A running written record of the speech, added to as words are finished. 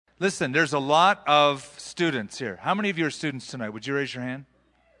Listen, there's a lot of students here. How many of you are students tonight? Would you raise your hand?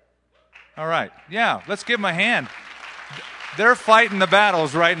 All right. Yeah, let's give them a hand. They're fighting the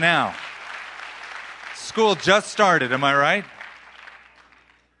battles right now. School just started, am I right?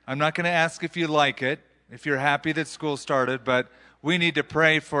 I'm not going to ask if you like it, if you're happy that school started, but we need to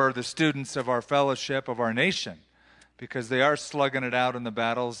pray for the students of our fellowship, of our nation, because they are slugging it out in the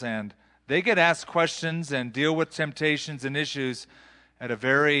battles, and they get asked questions and deal with temptations and issues at a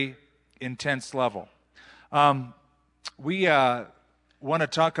very intense level. We want to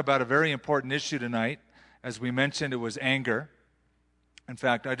talk about a very important issue tonight. As we mentioned, it was anger. In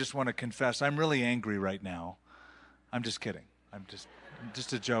fact, I just want to confess, I'm really angry right now. I'm just kidding. I'm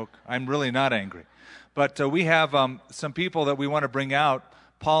just a joke. I'm really not angry. But we have some people that we want to bring out.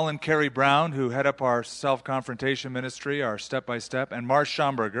 Paul and Carrie Brown, who head up our self-confrontation ministry, our step-by-step, and Marsh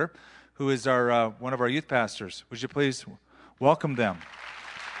Schomburger, who is our one of our youth pastors. Would you please welcome them?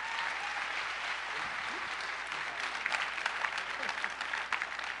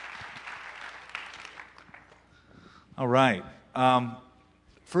 All right.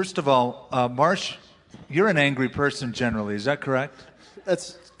 First of all, Marsh, you're an angry person generally. Is that correct?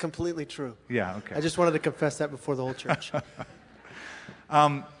 That's completely true. Yeah, okay. I just wanted to confess that before the whole church.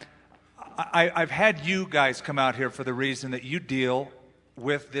 I've had you guys come out here for the reason that you deal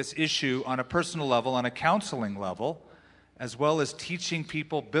with this issue on a personal level, on a counseling level, as well as teaching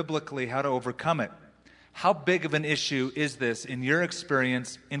people biblically how to overcome it. How big of an issue is this in your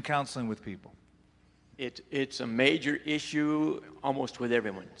experience in counseling with people? It's a major issue almost with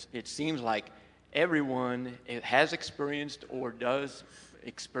everyone. It seems like everyone has experienced or does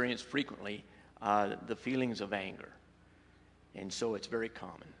experience frequently the feelings of anger. And so it's very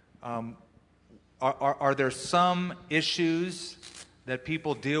common. Are there some issues that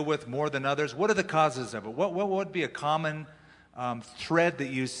people deal with more than others? What are the causes of it? What would be a common thread that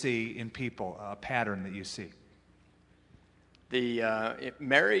you see in people, a pattern that you see?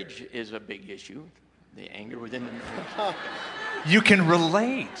 Marriage is a big issue. The anger within the marriage. You can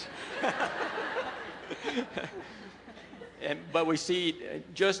relate. But we see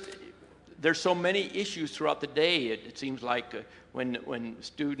there's so many issues throughout the day. It seems like when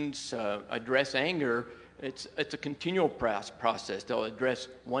students address anger, it's a continual process. They'll address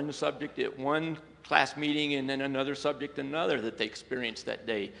one subject at one class meeting and then another subject another that they experience that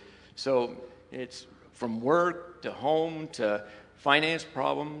day. So it's from work to home to finance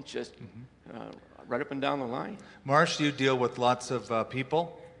problems, just right up and down the line. Marsh, you deal with lots of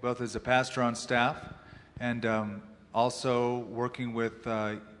people, both as a pastor on staff and also working with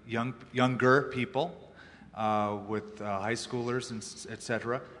younger people, with high schoolers, and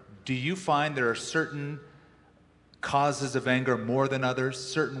etc. Do you find there are certain causes of anger more than others,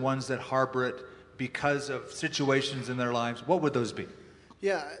 certain ones that harbor it because of situations in their lives? What would those be?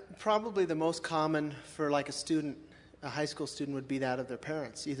 Yeah, probably the most common for like a high school student would be that of their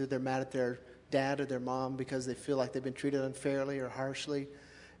parents. Either they're mad at their dad or their mom because they feel like they've been treated unfairly or harshly.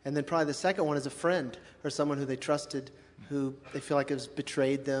 And then probably the second one is a friend or someone who they trusted who they feel like has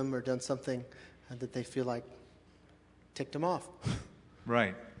betrayed them or done something that they feel like ticked them off.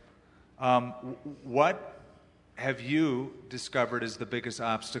 Right. What have you discovered is the biggest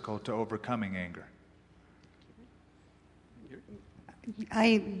obstacle to overcoming anger?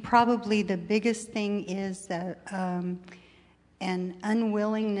 Probably the biggest thing is an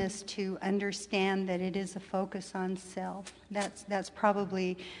unwillingness to understand that it is a focus on self. That's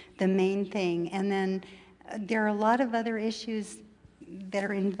probably the main thing. And then there are a lot of other issues that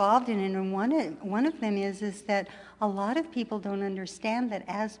are involved in it, and one of them is that a lot of people don't understand that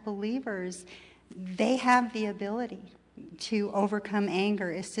as believers, they have the ability to overcome anger.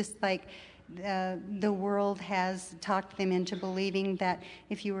 It's just like the world has talked them into believing that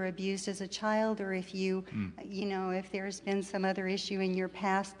if you were abused as a child, or if if there's been some other issue in your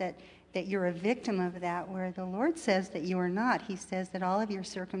past, that you're a victim of that, where the Lord says that you are not. He says that all of your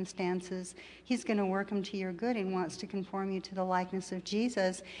circumstances, He's going to work them to your good and wants to conform you to the likeness of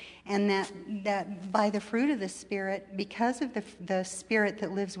Jesus, and that by the fruit of the Spirit, because of the Spirit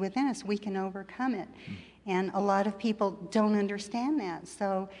that lives within us, we can overcome it. And a lot of people don't understand that.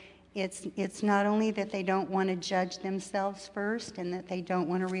 So it's not only that they don't want to judge themselves first, and that they don't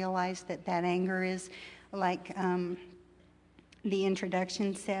want to realize that anger is like the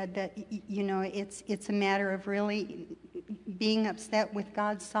introduction said, that it's a matter of really being upset with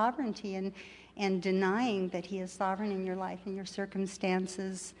God's sovereignty and denying that He is sovereign in your life and your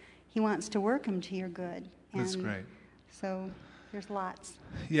circumstances. He wants to work them to your good. That's great. So there's lots.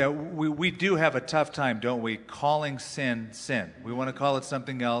 Yeah, we do have a tough time, don't we, calling sin sin. We want to call it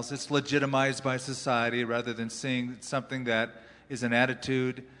something else. It's legitimized by society rather than seeing something that is an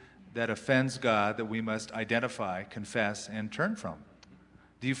attitude that offends God that we must identify, confess, and turn from.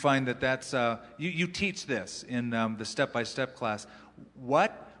 Do you find that that's, you teach this in the step-by-step class.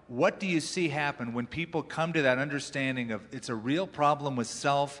 What do you see happen when people come to that understanding of it's a real problem with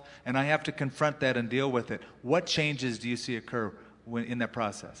self and I have to confront that and deal with it? What changes do you see occur in that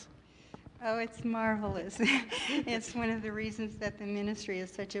process? Oh, it's marvelous. It's one of the reasons that the ministry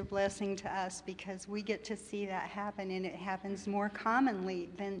is such a blessing to us, because we get to see that happen, and it happens more commonly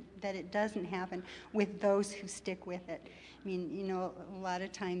than that it doesn't happen with those who stick with it. I mean, you know, a lot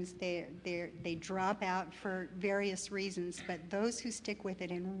of times they drop out for various reasons, but those who stick with it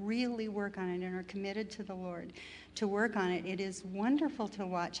and really work on it and are committed to the Lord to work on it, it is wonderful to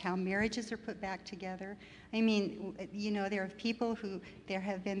watch how marriages are put back together. I mean, you know, there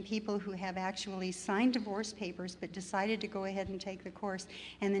have been people who have actually signed divorce papers but decided to go ahead and take the course,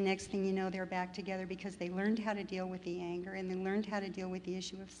 and the next thing you know, they're back together because they learned how to deal with the anger and they learned how to deal with the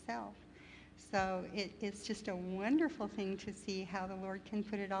issue of self. So it's just a wonderful thing to see how the Lord can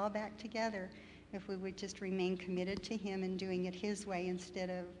put it all back together if we would just remain committed to Him and doing it His way instead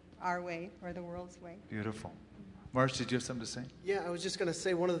of our way or the world's way. Beautiful. Marsh, did you have something to say? Yeah, I was just going to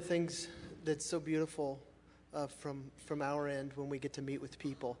say one of the things that's so beautiful from our end when we get to meet with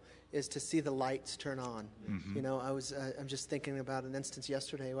people is to see the lights turn on. Mm-hmm. You know, I'm just thinking about an instance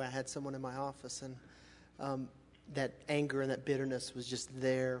yesterday where I had someone in my office, and that anger and that bitterness was just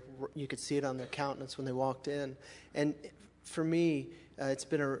there. You could see it on their countenance when they walked in. And for me, it's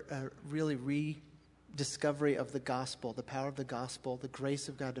been a really rediscovery of the gospel, the power of the gospel, the grace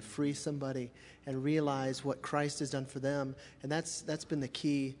of God to free somebody and realize what Christ has done for them. And that's been the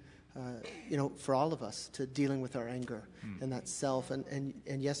key, you know, for all of us to dealing with our anger and that self. And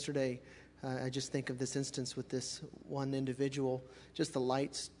yesterday, I just think of this instance with this one individual, just the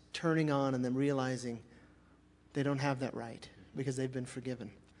lights turning on and them realizing they don't have that right because they've been forgiven.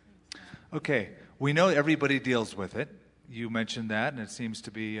 Okay, we know everybody deals with it. You mentioned that, and it seems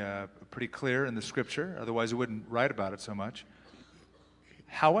to be pretty clear in the Scripture. Otherwise, we wouldn't write about it so much.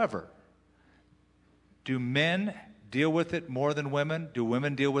 However, do men deal with it more than women? Do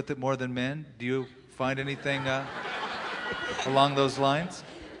women deal with it more than men? Do you find anything along those lines?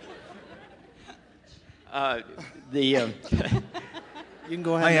 You can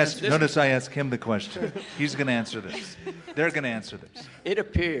go ahead. Notice I ask him the question. He's going to answer this. They're going to answer this. It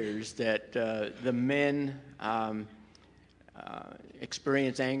appears that the men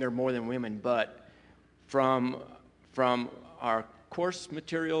experience anger more than women, but from our course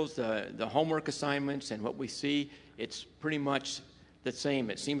materials, the homework assignments, and what we see, it's pretty much the same.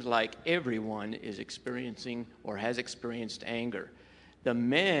 It seems like everyone is experiencing or has experienced anger. The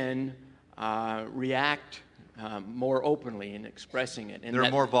men react more openly in expressing it. And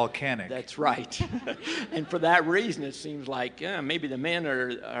they're more volcanic. That's right. And for that reason, it seems like maybe the men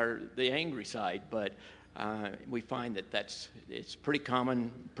are the angry side, but we find that it's pretty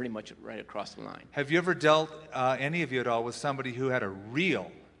common pretty much right across the line. Have you ever dealt, any of you at all, with somebody who had a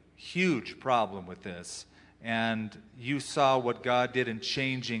real, huge problem with this, and you saw what God did in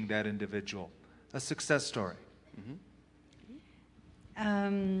changing that individual? A success story. Mm-hmm.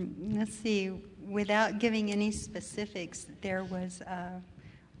 Let's see, without giving any specifics, there was,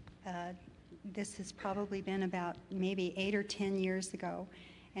 this has probably been about maybe 8 or 10 years ago,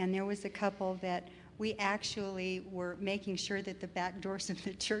 and there was a couple that we actually were making sure that the back doors of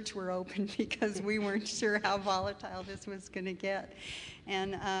the church were open because we weren't sure how volatile this was going to get.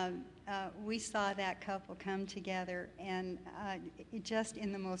 And we saw that couple come together, and just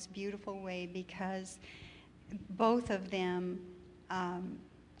in the most beautiful way, because both of them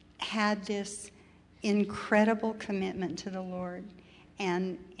had this incredible commitment to the Lord,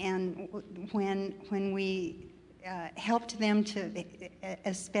 and when we helped them to,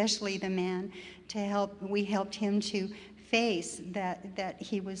 especially the man, we helped him to face that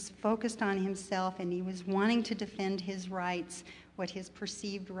he was focused on himself and he was wanting to defend his rights, what his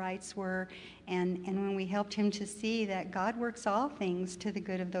perceived rights were, and when we helped him to see that God works all things to the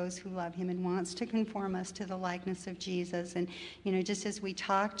good of those who love him and wants to conform us to the likeness of Jesus. And you know, just as we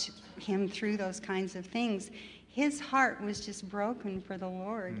talked him through those kinds of things, his heart was just broken for the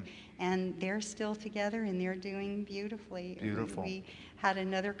Lord. And they're still together and they're doing beautifully. Beautiful. We had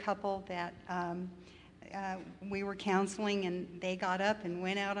another couple that we were counseling, and they got up and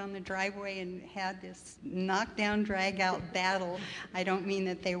went out on the driveway and had this knockdown, drag-out battle. I don't mean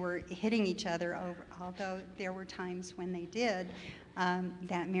that they were hitting each other, although there were times when they did.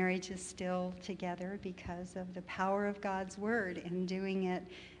 That marriage is still together because of the power of God's Word and doing it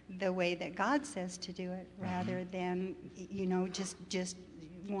the way that God says to do it, rather than, you know, just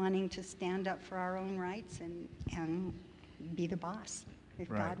wanting to stand up for our own rights and be the boss. If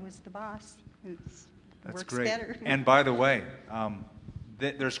Right. God was the boss, it That's works great. better. And by the way,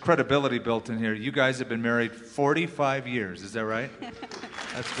 there's credibility built in here. You guys have been married 45 years. Is that right?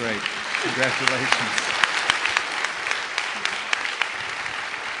 That's great. Congratulations.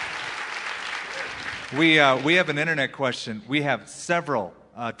 We have an internet question. We have several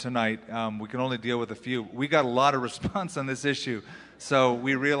tonight. We can only deal with a few. We got a lot of response on this issue, so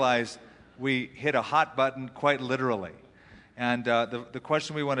we realized we hit a hot button quite literally. And the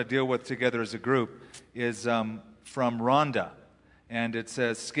question we want to deal with together as a group is from Rhonda. And it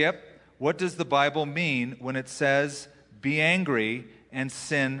says, Skip, what does the Bible mean when it says, be angry and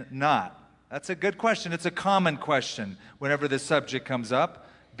sin not? That's a good question. It's a common question whenever this subject comes up.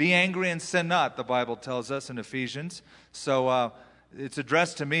 Be angry and sin not, the Bible tells us in Ephesians. So it's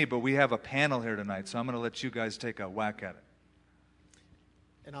addressed to me, but we have a panel here tonight, so I'm going to let you guys take a whack at it.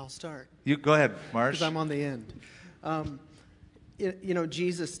 And I'll start. You go ahead, Marsh. Because I'm on the end.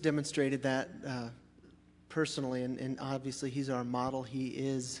 Jesus demonstrated that personally, and obviously he's our model. He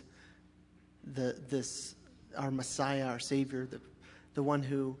is our Messiah, our Savior, the one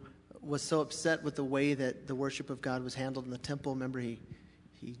who was so upset with the way that the worship of God was handled in the temple. Remember, he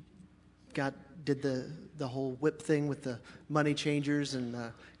did the whole whip thing with the money changers and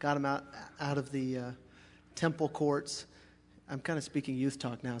got him out of the temple courts. I'm kind of speaking youth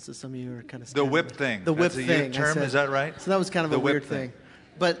talk now, so some of you are kind of the whip thing. The whip That's a thing. youth term, is that right? So that was kind of the a weird whip thing.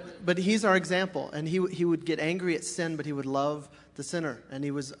 But he's our example, and he would get angry at sin, but he would love the sinner, and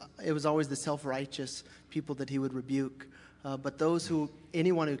it was always the self-righteous people that he would rebuke. But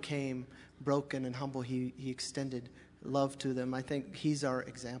anyone who came broken and humble, he extended love to them. I think he's our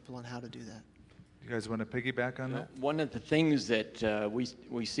example on how to do that. You guys want to piggyback on that? One of the things that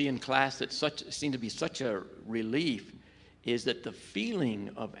we see in class that seem to be such a relief is that the feeling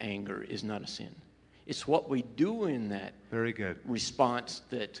of anger is not a sin. It's what we do in that Very good. response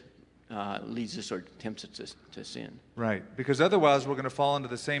that leads us or tempts us to sin. Right, because otherwise we're going to fall into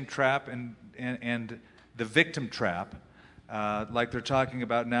the same trap and the victim trap. Like they're talking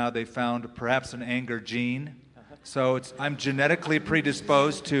about now, they found perhaps an anger gene. So I'm genetically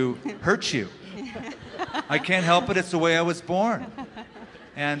predisposed to hurt you. I can't help it. It's the way I was born.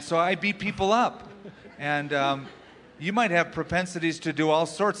 And so I beat people up. And you might have propensities to do all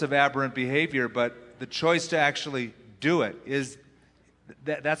sorts of aberrant behavior, but the choice to actually do it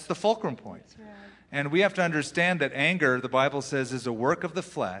that's the fulcrum point. Right. And we have to understand that anger, the Bible says, is a work of the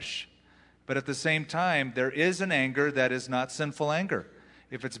flesh, but at the same time, there is an anger that is not sinful anger.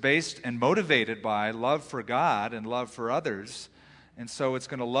 If it's based and motivated by love for God and love for others, and so it's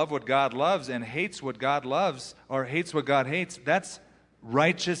going to love what God loves and hates what God loves or hates what God hates, that's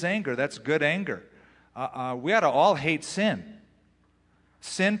righteous anger. That's good anger. We ought to all hate sin.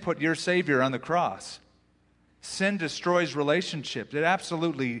 Sin put your Savior on the cross. Sin destroys relationships. It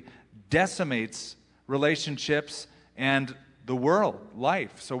absolutely decimates relationships and the world,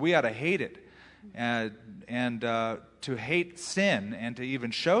 life. So we ought to hate it. And to hate sin and to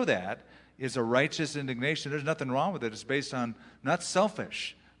even show that is a righteous indignation. There's nothing wrong with it. It's based on not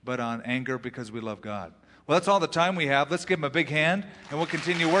selfish, but on anger because we love God. Well, that's all the time we have. Let's give him a big hand, and we'll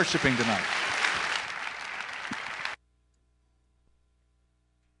continue worshiping tonight.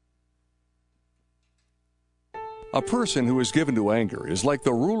 A person who is given to anger is like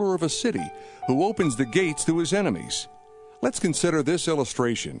the ruler of a city who opens the gates to his enemies. Let's consider this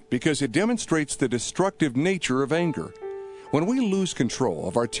illustration because it demonstrates the destructive nature of anger. When we lose control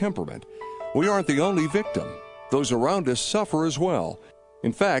of our temperament, we aren't the only victim. Those around us suffer as well.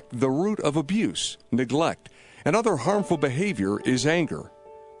 In fact, the root of abuse, neglect, and other harmful behavior is anger.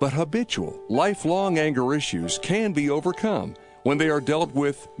 But habitual, lifelong anger issues can be overcome when they are dealt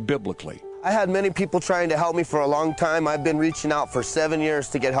with biblically. I had many people trying to help me for a long time. I've been reaching out for 7 years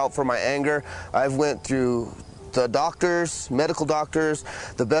to get help for my anger. I've went through the doctors, medical doctors.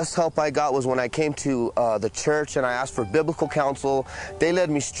 The best help I got was when I came to the church and I asked for biblical counsel. They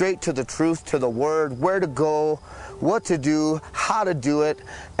led me straight to the truth, to the word, where to go, what to do, how to do it,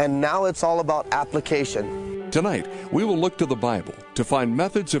 and now it's all about application. Tonight, we will look to the Bible to find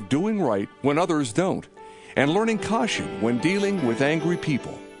methods of doing right when others don't, and learning caution when dealing with angry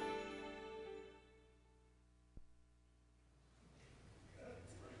people.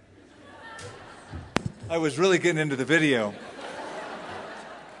 I was really getting into the video.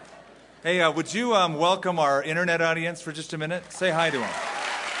 Hey, would you welcome our internet audience for just a minute? Say hi to them.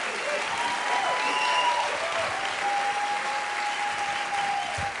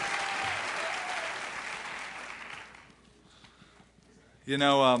 You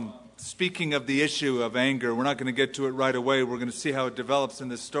know, speaking of the issue of anger, we're not going to get to it right away. We're going to see how it develops in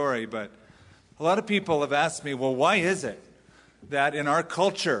this story. But a lot of people have asked me, well, why is it that in our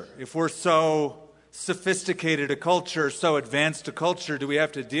culture, if we're so sophisticated a culture, so advanced a culture, do we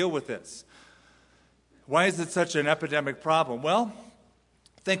have to deal with this? Why is it such an epidemic problem? Well,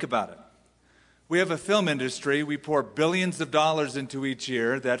 think about it. We have a film industry we pour billions of dollars into each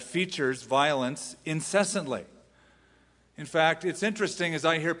year that features violence incessantly. In fact, it's interesting as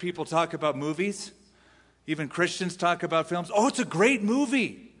I hear people talk about movies, even Christians talk about films. Oh, it's a great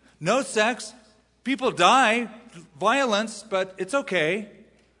movie. No sex, people die, violence, but it's okay.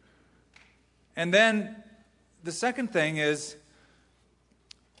 And then the second thing is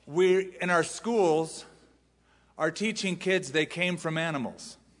we, in our schools, are teaching kids they came from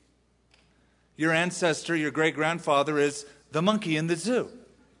animals. Your ancestor, your great-grandfather, is the monkey in the zoo.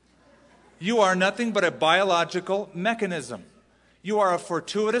 You are nothing but a biological mechanism. You are a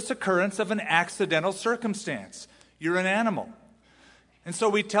fortuitous occurrence of an accidental circumstance. You're an animal. And so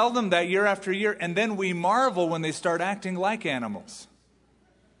we tell them that year after year, and then we marvel when they start acting like animals.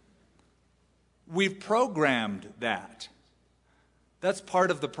 We've programmed that. That's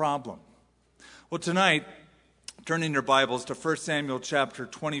part of the problem. Well, tonight, turn in your Bibles to 1 Samuel chapter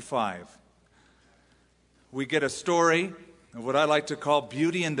 25. We get a story of what I like to call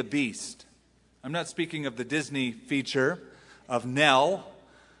Beauty and the Beast. I'm not speaking of the Disney feature of Nell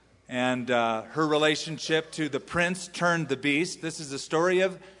and her relationship to the prince turned the beast. This is the story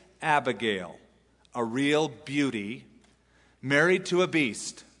of Abigail, a real beauty, married to a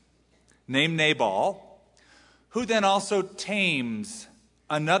beast named Nabal, who then also tames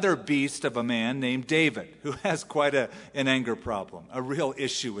another beast of a man named David, who has quite an anger problem, a real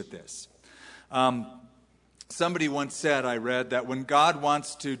issue with this. Somebody once said, I read, that when God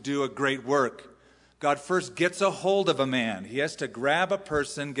wants to do a great work, God first gets a hold of a man. He has to grab a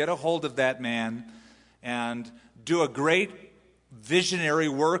person, get a hold of that man, and do a great visionary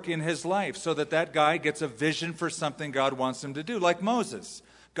work in his life so that that guy gets a vision for something God wants him to do. Like Moses.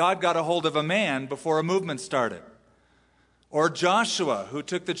 God got a hold of a man before a movement started. Or Joshua, who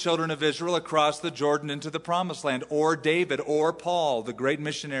took the children of Israel across the Jordan into the promised land. Or David, or Paul, the great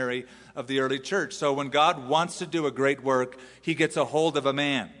missionary of the early church. So when God wants to do a great work, he gets a hold of a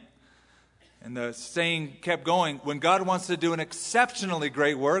man. And the saying kept going, when God wants to do an exceptionally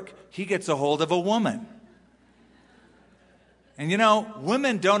great work, he gets a hold of a woman. And you know,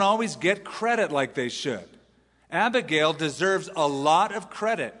 women don't always get credit like they should. Abigail deserves a lot of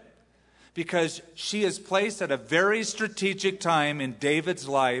credit because she is placed at a very strategic time in David's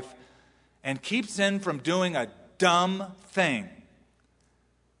life and keeps him from doing a dumb thing,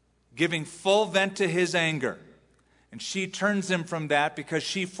 giving full vent to his anger. And she turns him from that because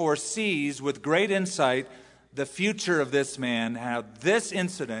she foresees with great insight the future of this man, how this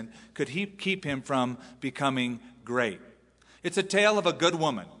incident could keep him from becoming great. It's a tale of a good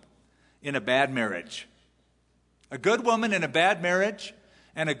woman in a bad marriage. A good woman in a bad marriage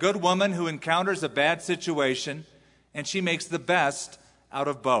and a good woman who encounters a bad situation, and she makes the best out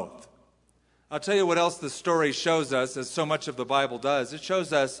of both. I'll tell you what else the story shows us, as so much of the Bible does. It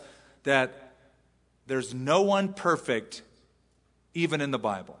shows us that there's no one perfect, even in the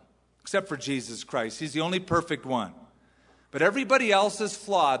Bible, except for Jesus Christ. He's the only perfect one. But everybody else is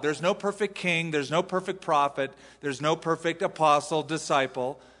flawed. There's no perfect king, there's no perfect prophet, there's no perfect apostle,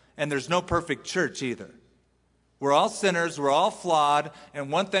 disciple, and there's no perfect church either. We're all sinners, we're all flawed,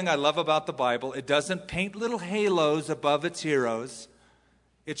 and one thing I love about the Bible, it doesn't paint little halos above its heroes.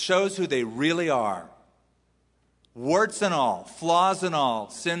 It shows who they really are. Warts and all, flaws and all,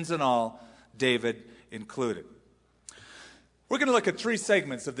 sins and all, David included. We're going to look at 3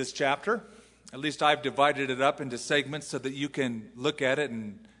 segments of this chapter. At least I've divided it up into segments so that you can look at it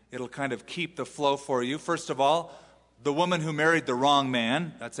and it'll kind of keep the flow for you. First of all, the woman who married the wrong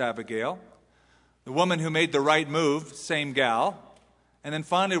man, that's Abigail. The woman who made the right move, same gal. And then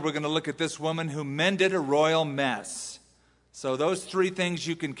finally, we're going to look at this woman who mended a royal mess. So those 3 things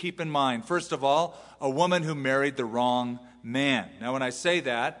you can keep in mind. First of all, a woman who married the wrong man. Now, when I say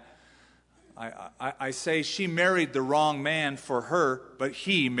that, I say she married the wrong man for her, but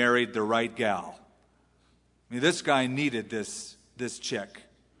he married the right gal. I mean, this guy needed this chick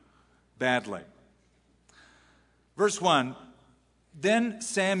badly. Verse 1, then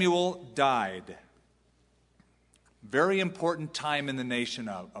Samuel died. Very important time in the nation,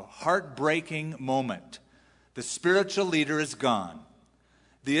 a heartbreaking moment. The spiritual leader is gone.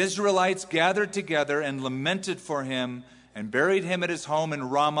 The Israelites gathered together and lamented for him and buried him at his home in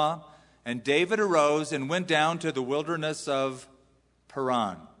Ramah. And David arose and went down to the wilderness of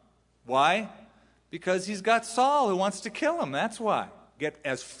Paran. Why? Because he's got Saul who wants to kill him. That's why. Get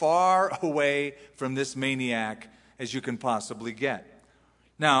as far away from this maniac as you can possibly get.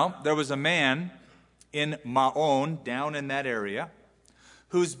 Now, there was a man in Maon, down in that area,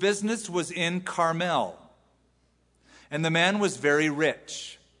 whose business was in Carmel. And the man was very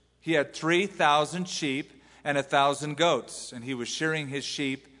rich. He had 3,000 sheep and 1,000 goats, and he was shearing his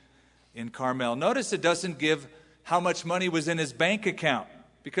sheep in Carmel. Notice it doesn't give how much money was in his bank account,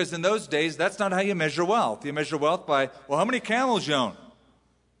 because in those days, that's not how you measure wealth. You measure wealth by, well, how many camels you own?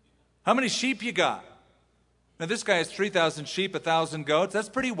 How many sheep you got? Now, this guy has 3,000 sheep, 1,000 goats. That's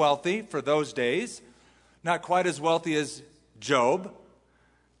pretty wealthy for those days. Not quite as wealthy as Job.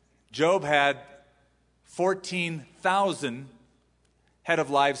 Job had 14,000 head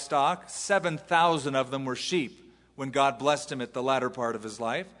of livestock. 7,000 of them were sheep when God blessed him at the latter part of his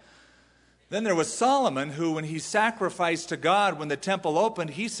life. Then there was Solomon, who, when he sacrificed to God, when the temple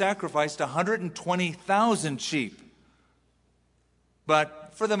opened, he sacrificed 120,000 sheep. But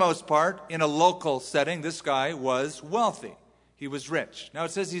for the most part, in a local setting, this guy was wealthy. He was rich. Now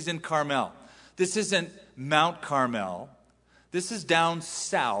it says he's in Carmel. This isn't Mount Carmel. This is down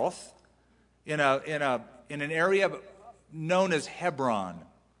south in an area known as Hebron.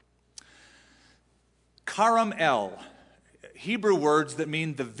 Karam El, Hebrew words that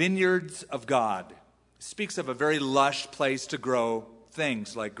mean the vineyards of God. Speaks of a very lush place to grow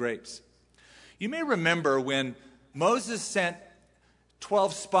things like grapes. You may remember when Moses sent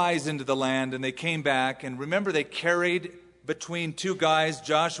 12 spies into the land and they came back, and remember they carried between two guys,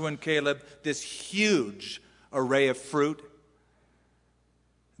 Joshua and Caleb, this huge array of fruit.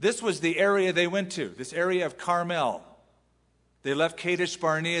 This was the area they went to, this area of Carmel. They left Kadesh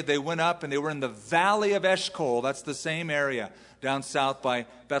Barnea, they went up, and they were in the valley of Eshcol. That's the same area down south by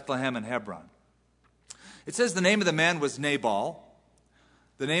Bethlehem and Hebron. It says the name of the man was Nabal,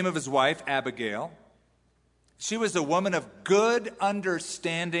 the name of his wife Abigail. She was a woman of good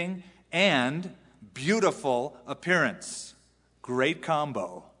understanding and beautiful appearance. Great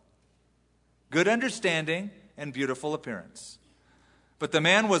combo. Good understanding and beautiful appearance. But the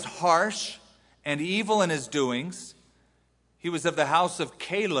man was harsh and evil in his doings. He was of the house of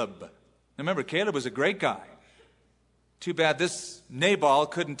Caleb. Remember, Caleb was a great guy. Too bad this Nabal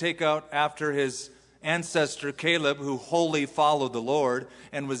couldn't take out after his ancestor Caleb, who wholly followed the Lord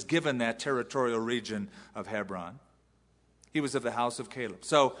and was given that territorial region of Hebron. He was of the house of Caleb.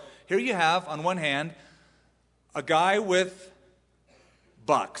 So here you have, on one hand, a guy with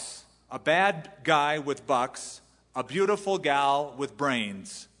bucks, a bad guy with bucks, a beautiful gal with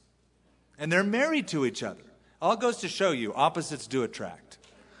brains. And they're married to each other. All goes to show you, opposites do attract.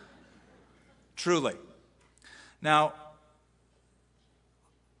 Truly. Now,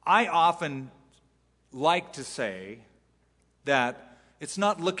 I often like to say that it's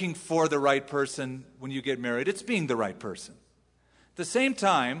not looking for the right person when you get married, it's being the right person. At the same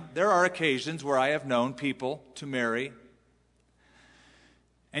time, there are occasions where I have known people to marry,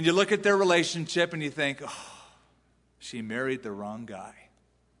 and you look at their relationship and you think, oh, she married the wrong guy,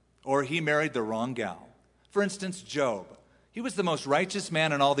 or he married the wrong gal. For instance, Job. He was the most righteous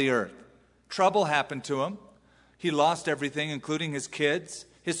man on all the earth. Trouble happened to him. He lost everything, including his kids,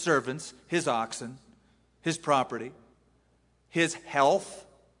 his servants, his oxen, his property, his health.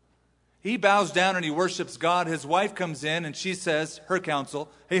 He bows down and he worships God. His wife comes in and she says, her counsel,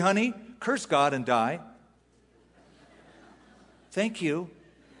 hey, honey, curse God and die. Thank you.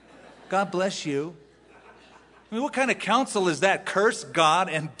 God bless you. I mean, what kind of counsel is that? Curse God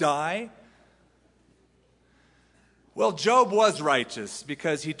and die? Well, Job was righteous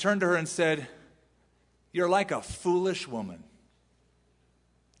because he turned to her and said, you're like a foolish woman.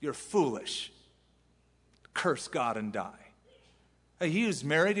 You're foolish. Curse God and die. He was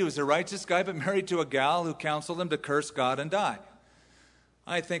married, he was a righteous guy, but married to a gal who counseled him to curse God and die.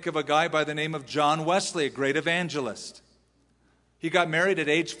 I think of a guy by the name of John Wesley, a great evangelist. He got married at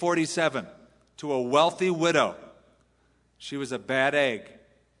age 47 to a wealthy widow. She was a bad egg,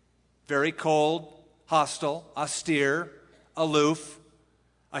 very cold, hostile, austere, aloof,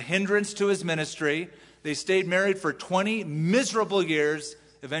 a hindrance to his ministry. They stayed married for 20 miserable years.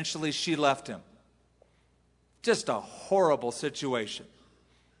 Eventually, she left him. Just a horrible situation.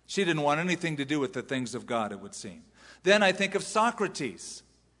 She didn't want anything to do with the things of God, it would seem. Then I think of Socrates.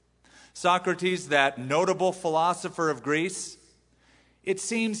 Socrates, that notable philosopher of Greece. It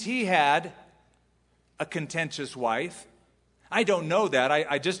seems he had a contentious wife. I don't know that.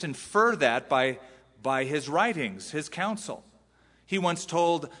 I just infer that by his writings, his counsel. He once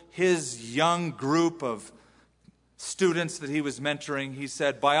told his young group of students that he was mentoring, he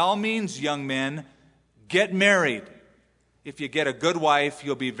said, by all means, young men, get married. If you get a good wife,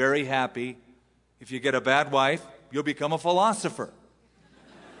 you'll be very happy. If you get a bad wife, you'll become a philosopher.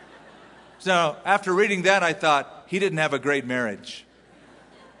 So after reading that, I thought, he didn't have a great marriage.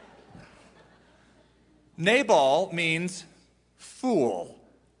 Nabal means fool.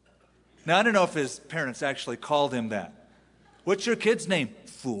 Now, I don't know if his parents actually called him that. What's your kid's name?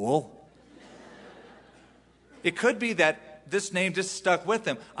 Fool. It could be that this name just stuck with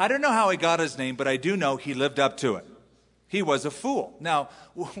him. I don't know how he got his name, but I do know he lived up to it. He was a fool. Now,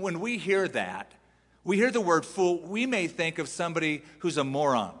 when we hear that, we hear the word fool, we may think of somebody who's a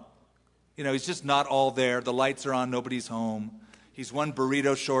moron. You know, he's just not all there. The lights are on, nobody's home. He's one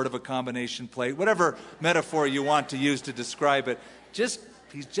burrito short of a combination plate. Whatever metaphor you want to use to describe it,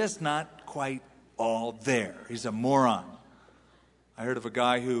 he's just not quite all there. He's a moron. I heard of a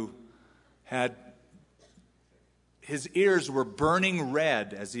guy who had his ears were burning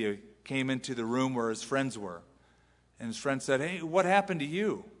red as he came into the room where his friends were. And his friend said, "Hey, what happened to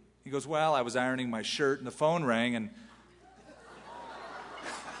you?" He goes, "Well, I was ironing my shirt and the phone rang and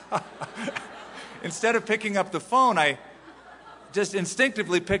instead of picking up the phone, I just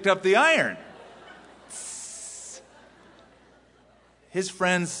instinctively picked up the iron." His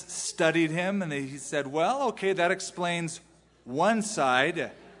friends studied him and he said, "Well, okay, that explains one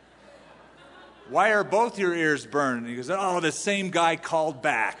side. Why are both your ears burned?" And he goes, "Oh, the same guy called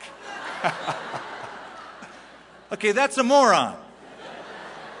back." Okay, that's a moron.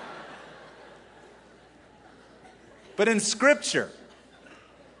 But in Scripture,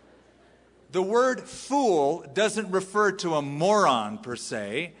 the word fool doesn't refer to a moron per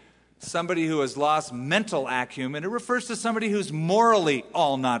se, somebody who has lost mental acumen. It refers to somebody who's morally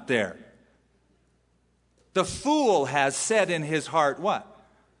all not there. The fool has said in his heart, what?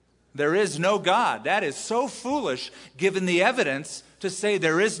 There is no God. That is so foolish, given the evidence to say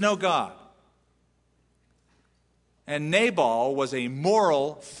there is no God. And Nabal was a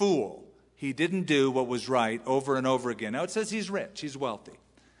moral fool. He didn't do what was right over and over again. Now it says he's rich, he's wealthy.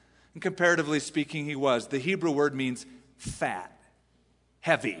 And comparatively speaking, he was. The Hebrew word means fat,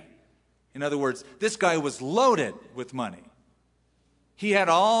 heavy. In other words, this guy was loaded with money. He had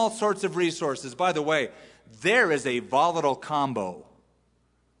all sorts of resources. By the way, there is a volatile combo.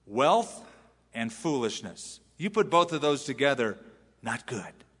 Wealth and foolishness. You put both of those together, not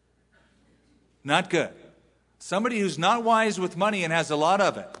good. Not good. Somebody who's not wise with money and has a lot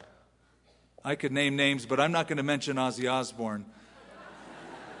of it. I could name names, but I'm not going to mention Ozzy Osbourne.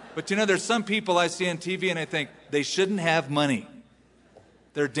 But you know, there's some people I see on TV and I think they shouldn't have money.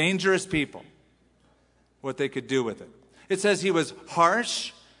 They're dangerous people. What they could do with it. It says he was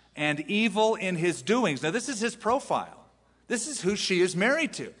harsh and evil in his doings. Now, this is his profile. This is who she is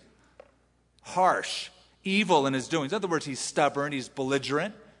married to. Harsh, evil in his doings. In other words, he's stubborn, he's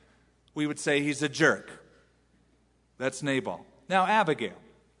belligerent. We would say he's a jerk. That's Nabal. Now, Abigail.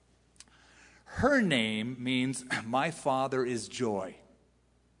 Her name means, my father is joy.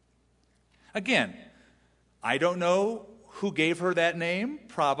 Again, I don't know who gave her that name.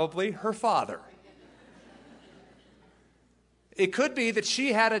 Probably her father. It could be that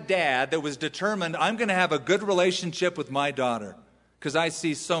she had a dad that was determined, I'm going to have a good relationship with my daughter. Because I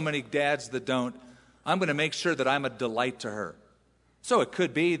see so many dads that don't. I'm going to make sure that I'm a delight to her. So it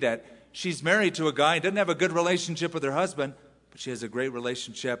could be that she's married to a guy who doesn't have a good relationship with her husband, but she has a great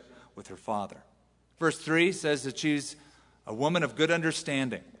relationship with her father. Verse 3 says that she's a woman of good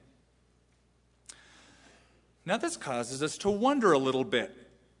understanding. Now this causes us to wonder a little bit.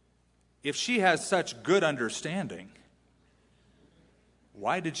 If she has such good understanding,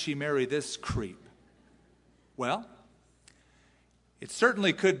 why did she marry this creep? Well, it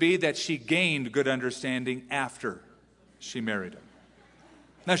certainly could be that she gained good understanding after she married him.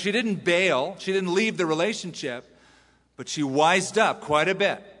 Now, she didn't bail, she didn't leave the relationship, but she wised up quite a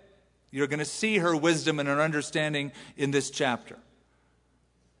bit. You're going to see her wisdom and her understanding in this chapter.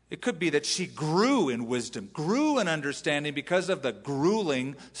 It could be that she grew in wisdom, grew in understanding because of the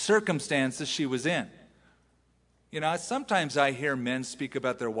grueling circumstances she was in. You know, sometimes I hear men speak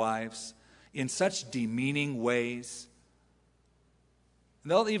about their wives in such demeaning ways.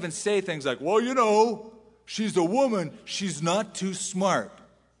 And they'll even say things like, well, you know, she's a woman, she's not too smart.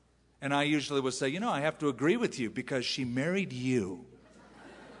 And I usually would say, you know, I have to agree with you because she married you.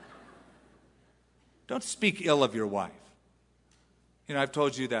 Don't speak ill of your wife. You know, I've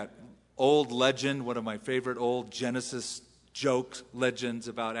told you that old legend, one of my favorite old Genesis joke legends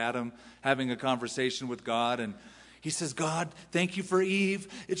about Adam having a conversation with God. And he says, God, thank you for Eve.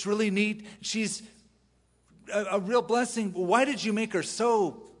 It's really neat. She's a real blessing. Why did you make her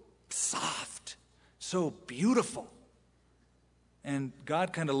so soft, so beautiful? And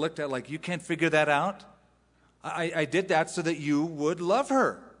God kind of looked at it like, you can't figure that out? I did that so that you would love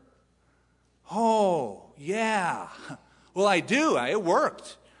her. Oh, yeah. Well, I do. It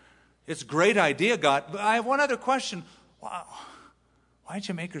worked. It's a great idea, God. But I have one other question. Wow. Why did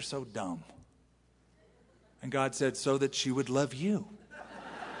you make her so dumb? And God said, so that she would love you.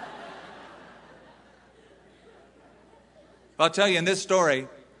 I'll tell you, in this story,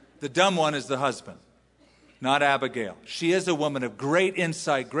 the dumb one is the husband, not Abigail. She is a woman of great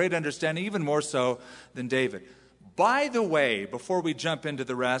insight, great understanding, even more so than David. By the way, before we jump into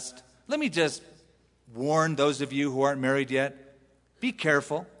the rest, let me just warn those of you who aren't married yet, be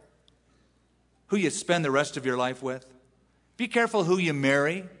careful who you spend the rest of your life with. Be careful who you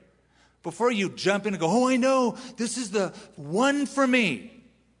marry. Before you jump in and go, oh, I know, this is the one for me.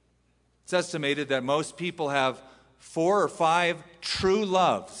 It's estimated that most people have 4 or 5 true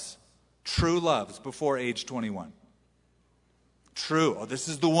loves before age 21. True. Oh, this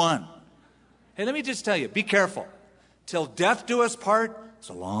is the one. Hey, let me just tell you, be careful. Till death do us part, it's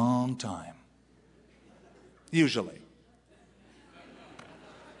a long time. Usually.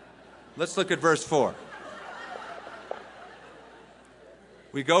 Let's look at verse 4.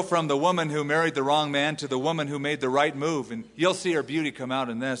 We go from the woman who married the wrong man to the woman who made the right move, and you'll see her beauty come out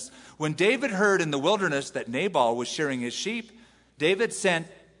in this. When David heard in the wilderness that Nabal was shearing his sheep, David sent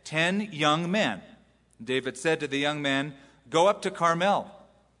 10 young men. David said to the young men, go up to Carmel,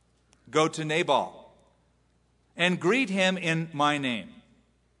 go to Nabal, and greet him in my name.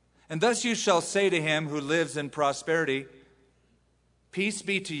 And thus you shall say to him who lives in prosperity, peace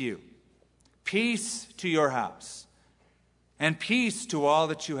be to you, peace to your house, and peace to all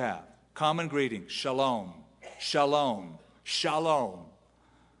that you have. Common greeting, shalom, shalom, shalom.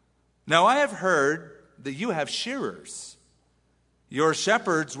 Now I have heard that you have shearers. Your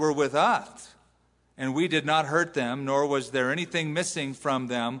shepherds were with us, and we did not hurt them, nor was there anything missing from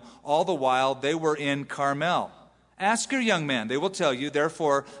them all the while they were in Carmel. Ask your young men, they will tell you.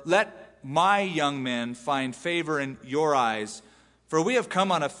 Therefore, let my young men find favor in your eyes, for we have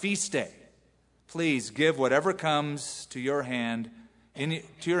come on a feast day. Please give whatever comes to your hand,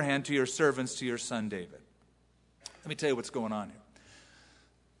 to your servants, to your son David. Let me tell you what's going on here.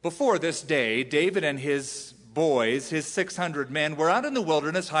 Before this day, David and his boys, his 600 men, were out in the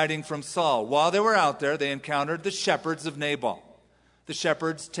wilderness hiding from Saul. While they were out there, they encountered the shepherds of Nabal. The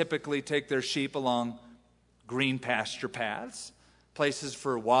shepherds typically take their sheep along green pasture paths, places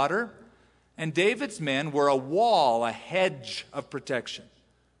for water. And David's men were a wall, a hedge of protection.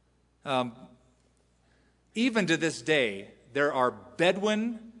 Even to this day, there are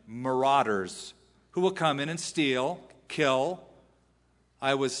Bedouin marauders who will come in and steal, kill.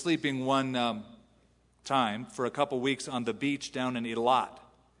 I was sleeping one time for a couple weeks on the beach down in Eilat.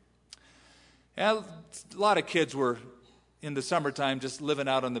 And a lot of kids were in the summertime just living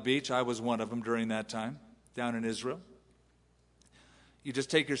out on the beach. I was one of them during that time down in Israel. You just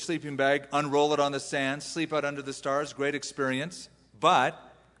take your sleeping bag, unroll it on the sand, sleep out under the stars. Great experience. But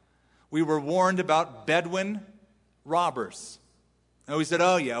we were warned about Bedouin robbers. And we said,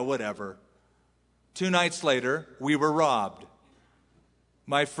 oh yeah, whatever. 2 nights later, we were robbed.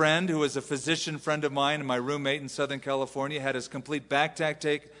 My friend, who was a physician friend of mine and my roommate in Southern California, had his complete backpack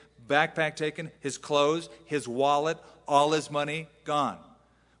taken, his clothes, his wallet, all his money gone.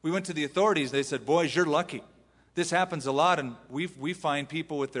 We went to the authorities. They said, boys, you're lucky. This happens a lot, and we find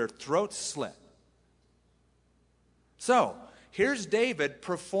people with their throats slit. So, here's David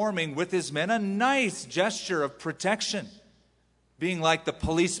performing with his men a nice gesture of protection, being like the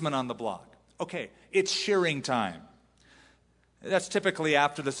policeman on the block. Okay, it's shearing time. That's typically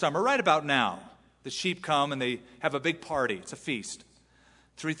after the summer, right about now. The sheep come and they have a big party. It's a feast.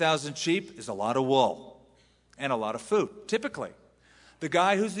 3,000 sheep is a lot of wool and a lot of food, typically. The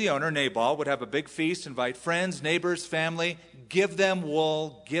guy who's the owner, Nabal, would have a big feast, invite friends, neighbors, family, give them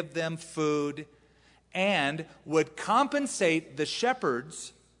wool, give them food, and would compensate the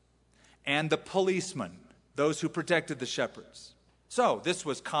shepherds and the policemen, those who protected the shepherds. So this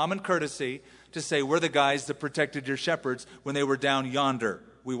was common courtesy to say, we're the guys that protected your shepherds when they were down yonder.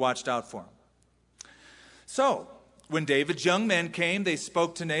 We watched out for them. So when David's young men came, they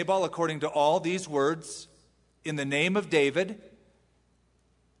spoke to Nabal according to all these words in the name of David,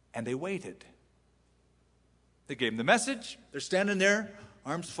 and they waited. They gave him the message. They're standing there,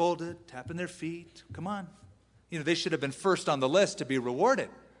 arms folded, tapping their feet. Come on. They should have been first on the list to be rewarded.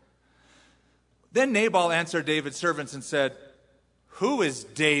 Then Nabal answered David's servants and said, who is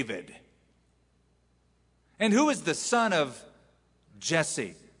David? And who is the son of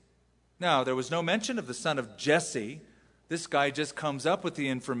Jesse? Now, there was no mention of the son of Jesse. This guy just comes up with the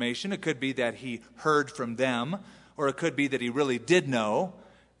information. It could be that he heard from them, or it could be that he really did know,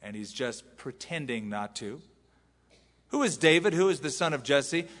 and he's just pretending not to. Who is David? Who is the son of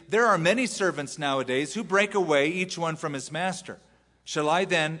Jesse? There are many servants nowadays who break away, each one from his master. Shall I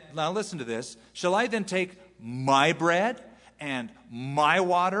then, now listen to this, shall I then take my bread and my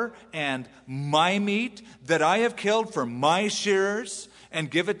water and my meat that I have killed for my shearers and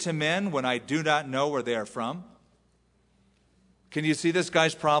give it to men when I do not know where they are from? Can you see this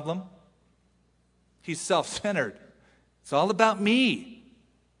guy's problem? He's self-centered. It's all about me.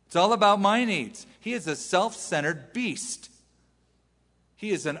 It's all about my needs. He is a self-centered beast.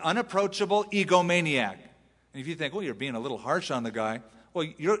 He is an unapproachable egomaniac. And if you think, well, you're being a little harsh on the guy, well,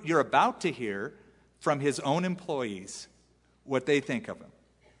 you're about to hear from his own employees what they think of him.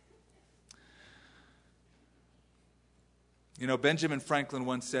 You know, Benjamin Franklin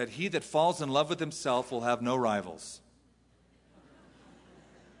once said, "He that falls in love with himself will have no rivals."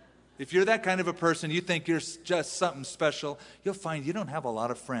 If you're that kind of a person, you think you're just something special, you'll find you don't have a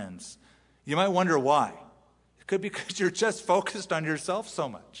lot of friends. You might wonder why. It could be because you're just focused on yourself so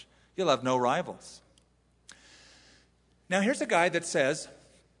much. You'll have no rivals. Now, here's a guy that says,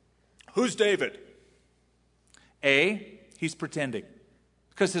 "Who's David?" A, he's pretending.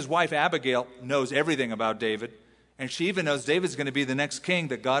 Because his wife Abigail knows everything about David, and she even knows David's going to be the next king,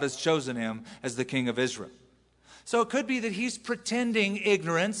 that God has chosen him as the king of Israel. So it could be that he's pretending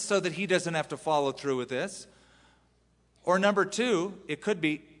ignorance so that he doesn't have to follow through with this. Or number two, it could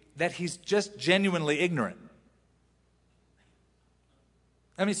be that he's just genuinely ignorant.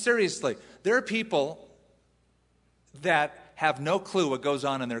 I mean, seriously, there are people that have no clue what goes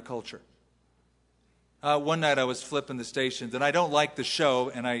on in their culture. One night I was flipping the stations, and I don't like the show,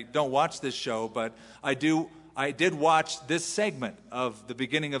 and I don't watch this show, but I did watch this segment of the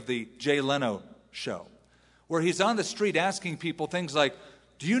beginning of the Jay Leno show, where he's on the street asking people things like,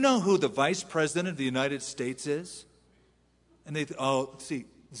 "Do you know who the Vice President of the United States is?" And they,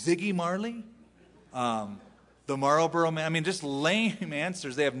 Ziggy Marley? The Marlboro Man? I mean, just lame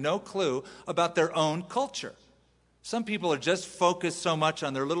answers. They have no clue about their own culture. Some people are just focused so much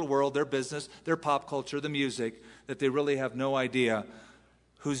on their little world, their business, their pop culture, the music, that they really have no idea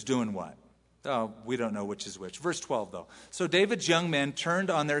who's doing what. Oh, we don't know which is which. Verse 12, though. "So David's young men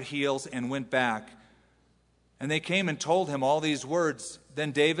turned on their heels and went back, and they came and told him all these words.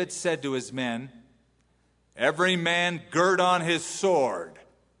 Then David said to his men, 'Every man gird on his sword.'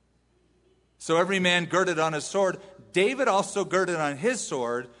 So every man girded on his sword. David also girded on his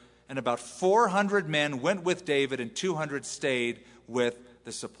sword, and about 400 men went with David, and 200 stayed with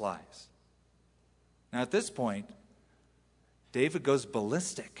the supplies." Now at this point, David goes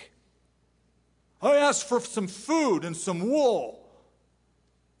ballistic. "I asked for some food and some wool.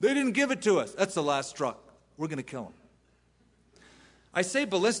 They didn't give it to us. That's the last straw. We're going to kill him." I say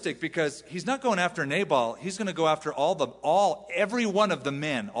ballistic because he's not going after Nabal. He's going to go after every one of the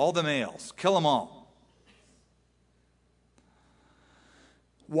men, all the males. Kill them all.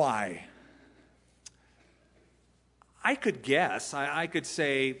 Why? I could guess. I could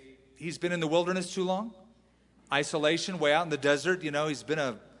say he's been in the wilderness too long. Isolation, way out in the desert. You know, he's been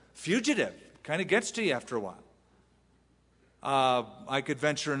a fugitive. Kind of gets to you after a while. I could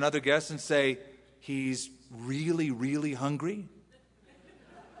venture another guess and say he's really, really hungry.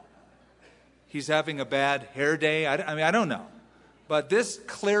 He's having a bad hair day. I don't know. But this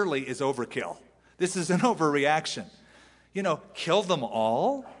clearly is overkill. This is an overreaction. You know, kill them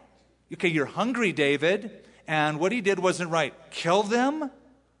all? Okay, you're hungry, David, and what he did wasn't right. Kill them? I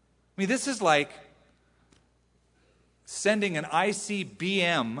mean, this is like sending an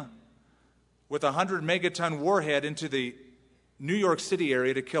ICBM with a 100 megaton warhead into the New York City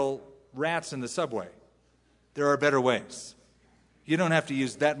area to kill rats in the subway. There are better ways. You don't have to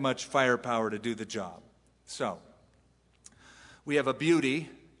use that much firepower to do the job. So, we have a beauty,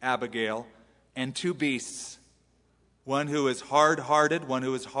 Abigail, and two beasts. One who is hard-hearted, one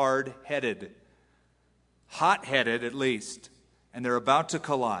who is hard-headed. Hot-headed, at least. And they're about to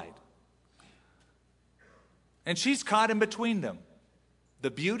collide. And she's caught in between them.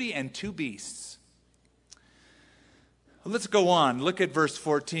 The beauty and two beasts. Let's go on. Look at verse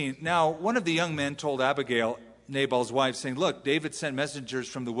 14. Now, one of the young men told Abigail, Nabal's wife, saying, "Look, David sent messengers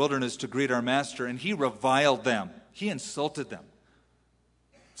from the wilderness to greet our master, and he reviled them. He insulted them."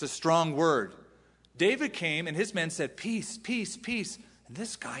 It's a strong word. David came, and his men said, "Peace, peace, peace." And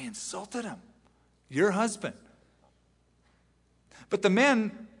this guy insulted him. Your husband. But the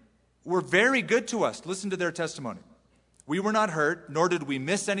men were very good to us. Listen to their testimony. "We were not hurt, nor did we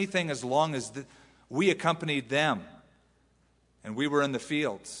miss anything as long as we accompanied them. And we were in the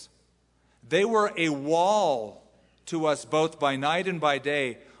fields. They were a wall to us both by night and by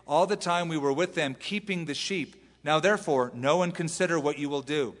day. All the time we were with them, keeping the sheep. Now therefore, know and consider what you will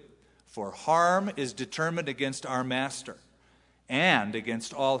do. For harm is determined against our master and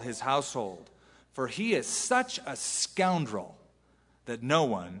against all his household. For he is such a scoundrel that no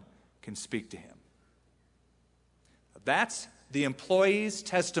one can speak to him." A That's the employee's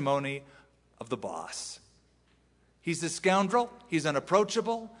testimony of the boss. He's a scoundrel, he's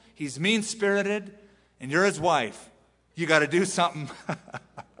unapproachable, he's mean-spirited, and you're his wife. You got to do something.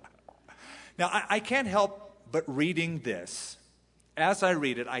 Now, I can't help but reading this. As I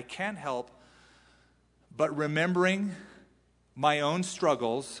read it, I can't help but remembering my own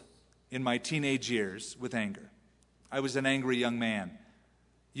struggles in my teenage years with anger. I was an angry young man.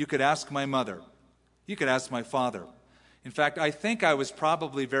 You could ask my mother. You could ask my father. In fact, I think I was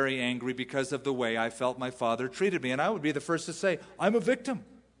probably very angry because of the way I felt my father treated me. And I would be the first to say, I'm a victim.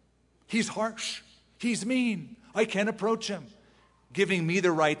 He's harsh. He's mean. I can't approach him, giving me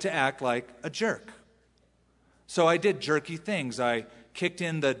the right to act like a jerk. So I did jerky things. I kicked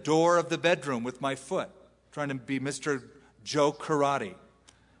in the door of the bedroom with my foot, trying to be Mr. Joe Karate.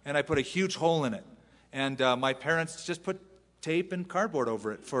 And I put a huge hole in it. And my parents just put tape and cardboard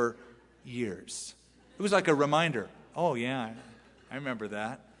over it for years. It was like a reminder. Oh, yeah, I remember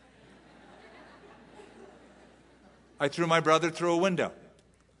that. I threw my brother through a window.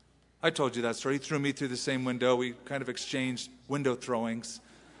 I told you that story. He threw me through the same window. We kind of exchanged window throwings.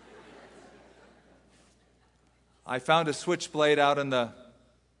 I found a switchblade out in the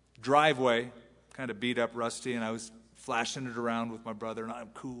driveway, kind of beat up, rusty, and I was flashing it around with my brother, and I'm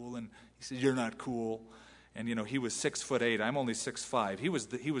cool. And he said, you're not cool. And, you know, he was 6'8". I'm only 6'5".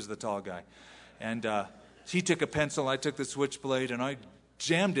 He was the tall guy. And he took a pencil, I took the switchblade, and I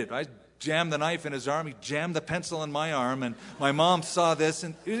jammed it. I jammed the knife in his arm. He jammed the pencil in my arm, and my mom saw this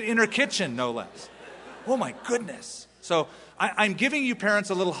in her kitchen, no less. Oh, my goodness. So I'm giving you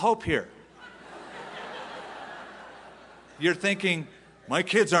parents a little hope here. You're thinking, my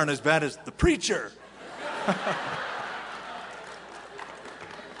kids aren't as bad as the preacher.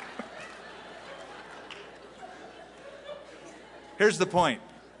 Here's the point.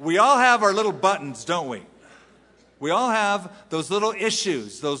 We all have our little buttons, don't we? We all have those little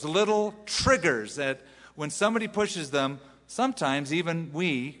issues, those little triggers that when somebody pushes them, sometimes even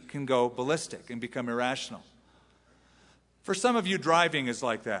we can go ballistic and become irrational. For some of you, driving is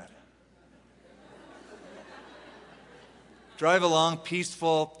like that. Drive along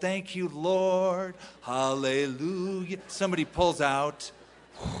peaceful, thank you, Lord, hallelujah. Somebody pulls out.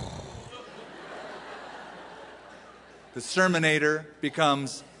 The Sermonator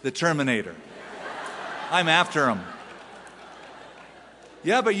becomes the Terminator. I'm after him.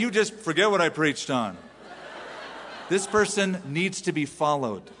 Yeah, but you just forget what I preached on. This person needs to be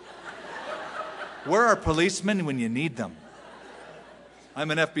followed. Where are policemen when you need them?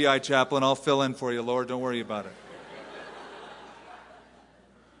 I'm an FBI chaplain. I'll fill in for you, Lord. Don't worry about it.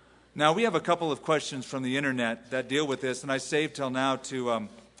 Now, we have a couple of questions from the internet that deal with this, and I saved till now to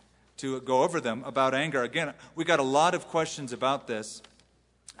go over them about anger. Again, we got a lot of questions about this.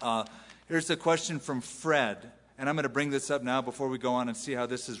 Here's a question from Fred, and I'm going to bring this up now before we go on and see how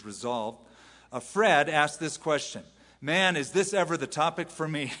this is resolved. Fred asked this question. Man, is this ever the topic for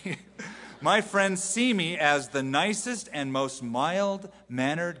me? My friends see me as the nicest and most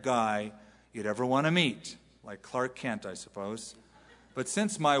mild-mannered guy you'd ever want to meet. Like Clark Kent, I suppose. But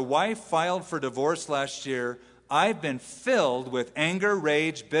since my wife filed for divorce last year, I've been filled with anger,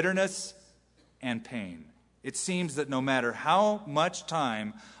 rage, bitterness, and pain. It seems that no matter how much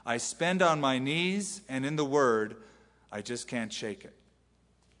time I spend on my knees and in the Word, I just can't shake it.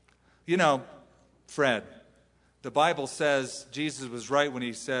 You know, Fred, the Bible says Jesus was right when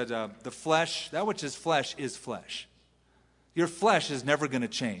he said, the flesh, that which is flesh is flesh. Your flesh is never going to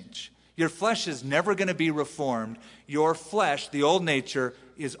change. Your flesh is never going to be reformed. Your flesh, the old nature,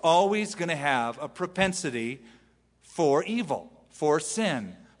 is always going to have a propensity for evil, for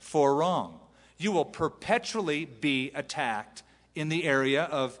sin, for wrong. You will perpetually be attacked in the area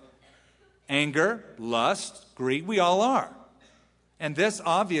of anger, lust, greed. We all are. And this,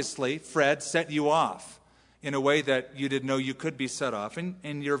 obviously, Fred, set you off in a way that you didn't know you could be set off,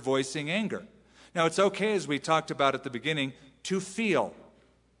 and you're voicing anger. Now, it's okay, as we talked about at the beginning, to feel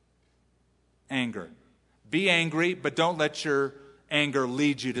anger. Be angry, but don't let your anger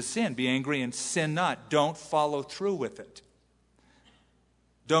lead you to sin. Be angry and sin not. Don't follow through with it.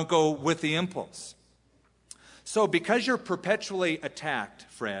 Don't go with the impulse. So because you're perpetually attacked,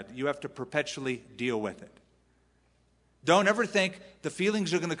 Fred, you have to perpetually deal with it. Don't ever think the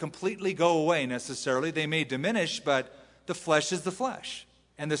feelings are going to completely go away necessarily. They may diminish, but the flesh is the flesh,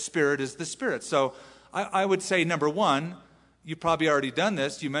 and the spirit is the spirit. So I would say, number one, you've probably already done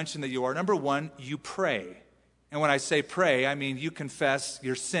this. You mentioned that you are. Number one, you pray. And when I say pray, I mean you confess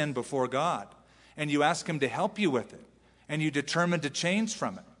your sin before God. And you ask Him to help you with it. And you determine to change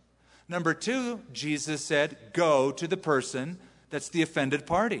from it. Number two, Jesus said, go to the person that's the offended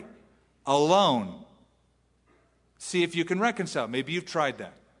party. Alone. See if you can reconcile. Maybe you've tried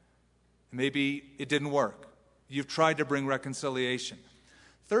that. Maybe it didn't work. You've tried to bring reconciliation.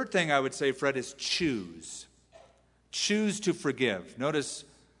 Third thing I would say, Fred, is choose. Choose to forgive. Notice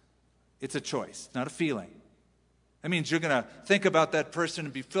it's a choice, not a feeling. That means you're going to think about that person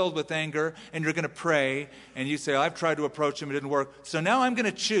and be filled with anger, and you're going to pray, and you say, I've tried to approach him, it didn't work. So now I'm going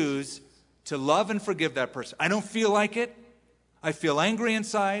to choose to love and forgive that person. I don't feel like it. I feel angry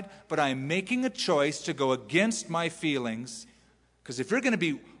inside, but I'm making a choice to go against my feelings, because if you're going to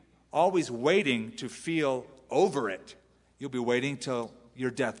be always waiting to feel over it, you'll be waiting till your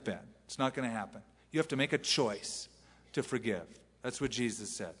deathbed. It's not going to happen. You have to make a choice to forgive. That's what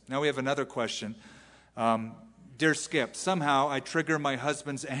Jesus said. Now we have another question. Dear Skip, somehow I trigger my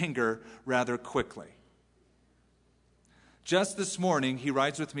husband's anger rather quickly. Just this morning, he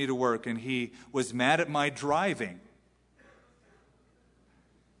rides with me to work, and he was mad at my driving.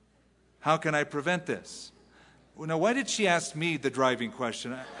 How can I prevent this? Well, now, why did she ask me the driving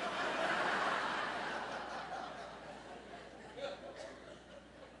question?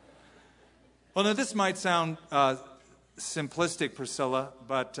 Well, now, this might sound simplistic, Priscilla,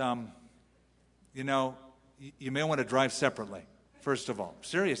 but, you may want to drive separately, first of all.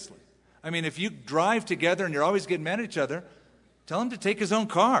 Seriously. I mean, if you drive together and you're always getting mad at each other, tell him to take his own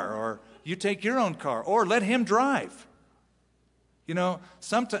car, or you take your own car, or let him drive.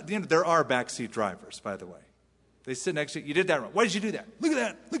 Sometimes, there are backseat drivers, by the way. They sit next to you. You did that wrong. Why did you do that? Look at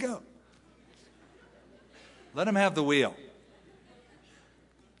that. Look out. Let him have the wheel.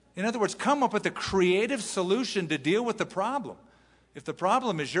 In other words, come up with a creative solution to deal with the problem. If the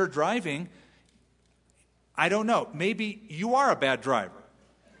problem is you're driving, I don't know. Maybe you are a bad driver.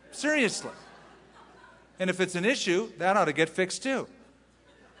 Seriously. And if it's an issue, that ought to get fixed too.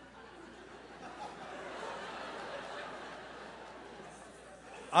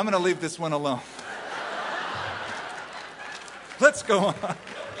 I'm going to leave this one alone. Let's go on.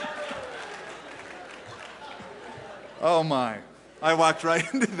 Oh my. I walked right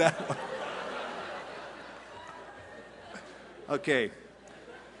into that one. Okay.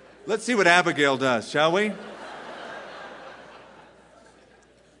 Let's see what Abigail does, shall we?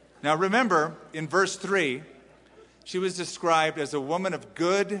 Now remember, in verse 3, she was described as a woman of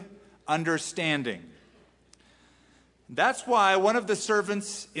good understanding. That's why one of the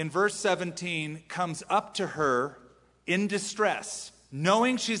servants in verse 17 comes up to her in distress,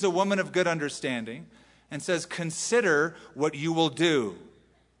 knowing she's a woman of good understanding, and says, consider what you will do.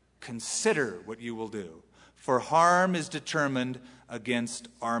 Consider what you will do. For harm is determined against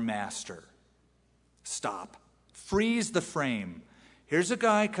our master. Stop. Freeze the frame. Here's a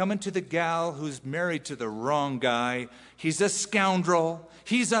guy coming to the gal who's married to the wrong guy. He's a scoundrel.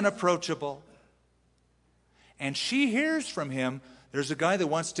 He's unapproachable. And she hears from him, there's a guy that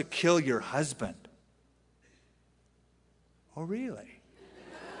wants to kill your husband. Oh, really?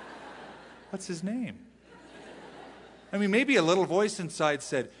 What's his name? I mean, maybe a little voice inside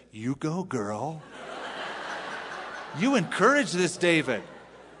said, you go, girl. You encourage this David.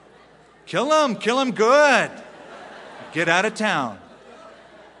 Kill him good. Get out of town.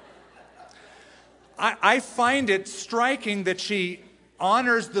 I find it striking that she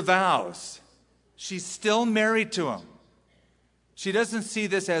honors the vows. She's still married to him. She doesn't see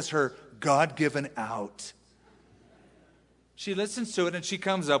this as her God-given out. She listens to it and she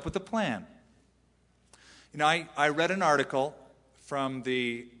comes up with a plan. I read an article from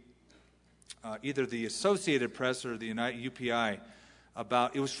the either the Associated Press or the UPI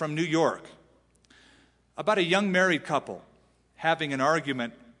it was from New York, about a young married couple having an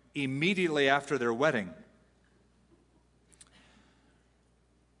argument immediately after their wedding.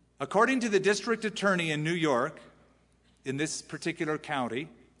 According to the district attorney in New York, in this particular county,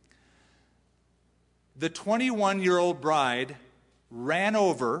 the 21-year-old bride ran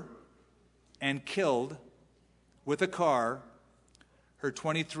over and killed with a car her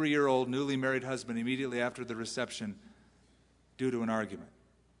 23-year-old newly married husband immediately after the reception due to an argument.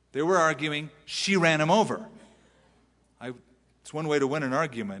 They were arguing. She ran him over. It's one way to win an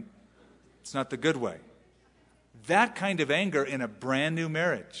argument. It's not the good way. That kind of anger in a brand new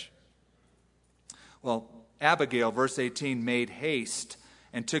marriage. Well, Abigail, verse 18, made haste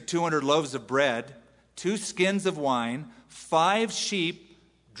and took 200 loaves of bread, 2 skins of wine, 5 sheep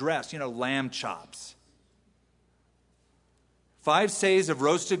dressed, lamb chops, 5 seahs of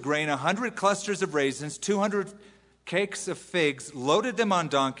roasted grain, 100 clusters of raisins, 200 cakes of figs, loaded them on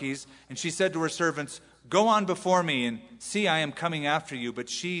donkeys, and she said to her servants, go on before me, and see, I am coming after you. But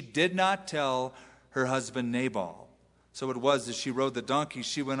she did not tell her husband Nabal. So it was, as she rode the donkey,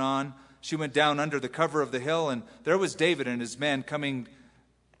 she went down under the cover of the hill, and there was David and his men coming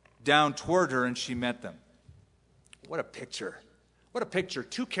down toward her, and she met them. what a picture. What a picture.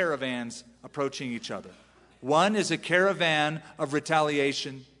 Two caravans approaching each other. One is a caravan of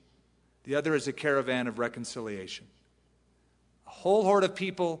retaliation. The other is a caravan of reconciliation. A whole horde of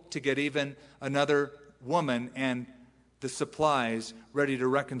people to get even another woman and the supplies ready to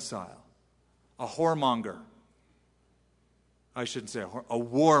reconcile. A whoremonger. I shouldn't say a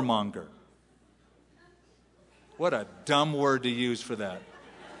warmonger. What a dumb word to use for that.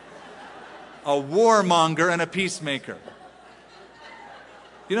 A warmonger and a peacemaker.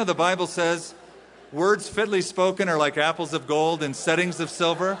 You know, the Bible says, words fitly spoken are like apples of gold in settings of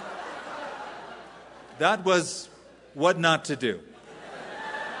silver. That was what not to do.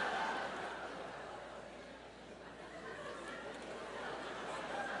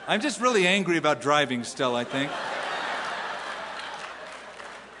 I'm just really angry about driving still, I think.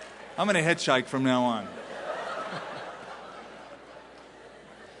 I'm going to hitchhike from now on.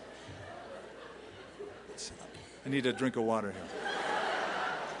 I need a drink of water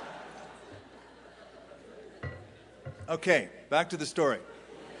here. Okay, back to the story.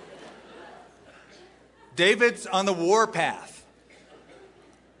 David's on the war path.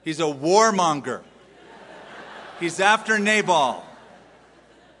 He's a warmonger. He's after Nabal.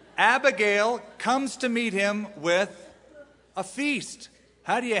 Abigail comes to meet him with a feast.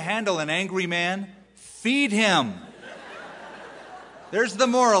 How do you handle an angry man? Feed him. There's the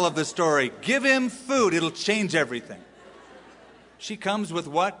moral of the story. Give him food. It'll change everything. She comes with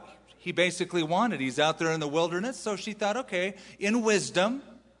what he basically wanted. He's out there in the wilderness, so she thought, okay, in wisdom,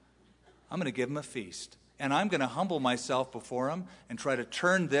 I'm going to give him a feast. And I'm going to humble myself before him and try to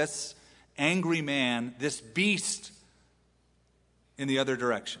turn this angry man, this beast, in the other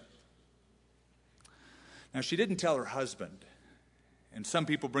direction. Now, she didn't tell her husband. And some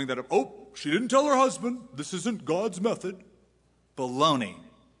people bring that up. Oh, she didn't tell her husband. This isn't God's method. Baloney.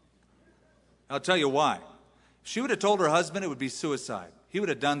 I'll tell you why. If she would have told her husband, it would be suicide. He would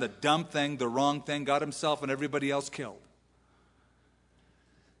have done the dumb thing, the wrong thing, got himself and everybody else killed.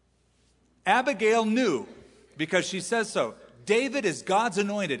 Abigail knew, because she says so, David is God's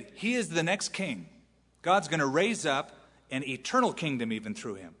anointed. He is the next king. God's going to raise up an eternal kingdom even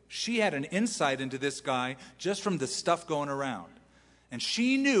through him. She had an insight into this guy just from the stuff going around. And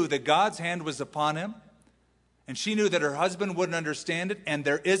she knew that God's hand was upon him. And she knew that her husband wouldn't understand it. And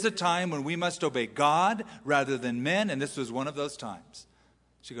there is a time when we must obey God rather than men. And this was one of those times.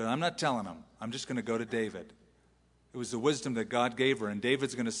 She goes, I'm not telling him. I'm just going to go to David. It was the wisdom that God gave her. And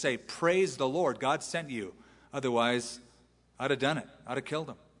David's going to say, praise the Lord. God sent you. Otherwise, I'd have done it. I'd have killed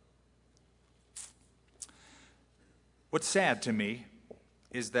him. What's sad to me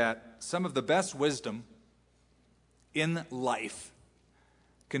is that some of the best wisdom in life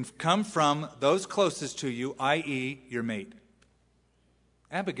can come from those closest to you, i.e., your mate.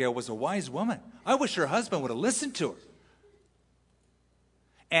 Abigail was a wise woman. I wish her husband would have listened to her.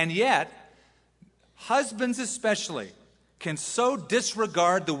 And yet, husbands especially can so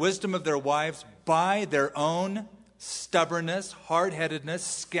disregard the wisdom of their wives by their own stubbornness,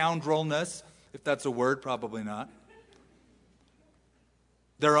 hard-headedness, scoundrelness, if that's a word, probably not.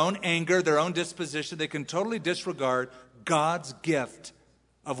 Their own anger, their own disposition, they can totally disregard God's gift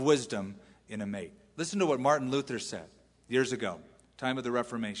of wisdom in a mate. Listen to what Martin Luther said years ago, time of the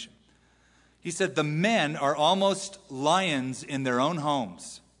Reformation. He said, the men are almost lions in their own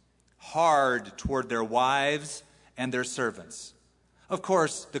homes, hard toward their wives and their servants. Of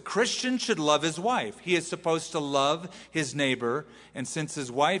course, the Christian should love his wife. He is supposed to love his neighbor, and since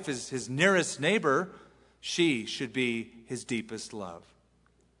his wife is his nearest neighbor, she should be his deepest love.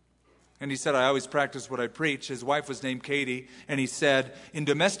 And he said, I always practice what I preach. His wife was named Katie, and he said, in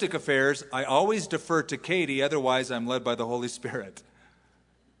domestic affairs, I always defer to Katie, otherwise I'm led by the Holy Spirit.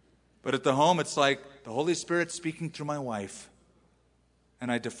 But at the home, it's like the Holy Spirit speaking through my wife,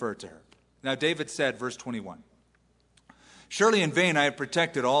 and I defer to her. Now, David said, verse 21, surely in vain I have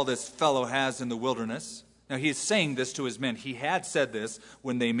protected all this fellow has in the wilderness. Now, he is saying this to his men. He had said this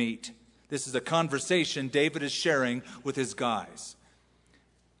when they meet. This is a conversation David is sharing with his guys.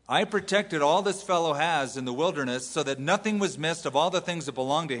 I protected all this fellow has in the wilderness so that nothing was missed of all the things that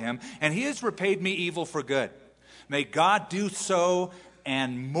belong to him, and he has repaid me evil for good. May God do so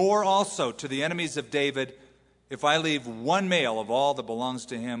and more also to the enemies of David if I leave one male of all that belongs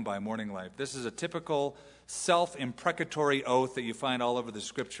to him by morning light. This is a typical self-imprecatory oath that you find all over the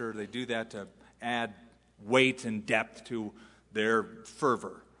Scripture. They do that to add weight and depth to their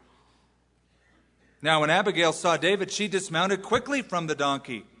fervor. Now, when Abigail saw David, she dismounted quickly from the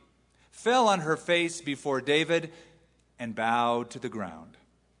donkey, fell on her face before David, and bowed to the ground.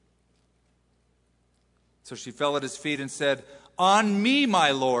 So she fell at his feet and said, on me,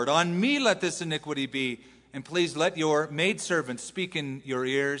 my Lord, on me let this iniquity be. and please let your maidservant speak in your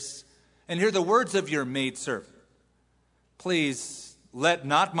ears, and hear the words of your maidservant. Please let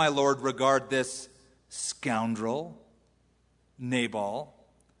not my lord regard this scoundrel, Nabal,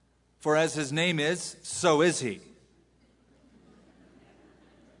 for as his name is, so is he.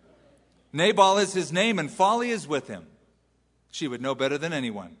 Nabal is his name, and folly is with him. She would know better than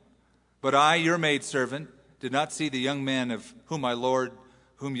anyone. But I, your maidservant, did not see the young man of whom my lord,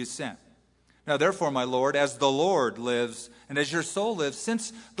 whom you sent. Now therefore, my lord, as the Lord lives, and as your soul lives,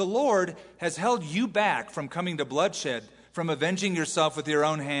 since the Lord has held you back from coming to bloodshed, from avenging yourself with your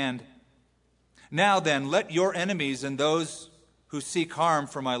own hand, now then, let your enemies and those who seek harm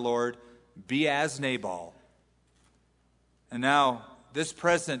for my lord be as Nabal. And now, this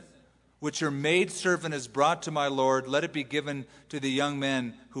present which your maidservant has brought to my lord, let it be given to the young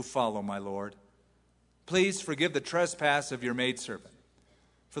men who follow my lord. Please forgive the trespass of your maidservant,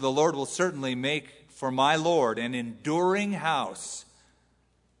 for the Lord will certainly make for my lord an enduring house,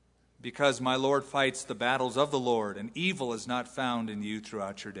 because my lord fights the battles of the Lord, and evil is not found in you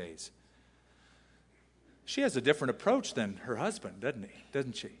throughout your days. She has a different approach than her husband,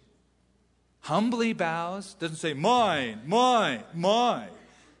 doesn't she? Humbly bows, doesn't say, mine, mine, mine.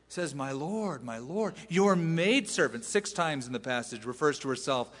 Says, my Lord, your maidservant, 6 times in the passage, refers to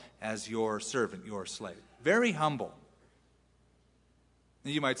herself as your servant, your slave. Very humble.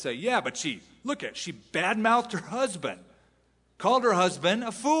 And you might say, yeah, but she bad-mouthed her husband, called her husband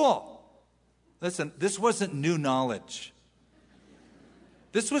a fool. Listen, this wasn't new knowledge.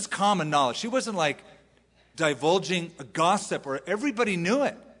 This was common knowledge. She wasn't like divulging a gossip, or everybody knew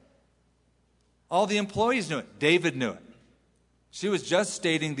it. All the employees knew it. David knew it. She was just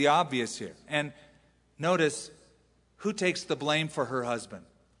stating the obvious here. And notice, who takes the blame for her husband?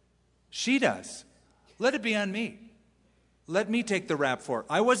 She does. Let it be on me. Let me take the rap for it.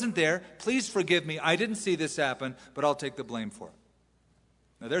 I wasn't there. Please forgive me. I didn't see this happen, but I'll take the blame for it.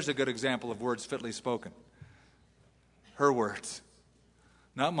 Now, there's a good example of words fitly spoken. Her words.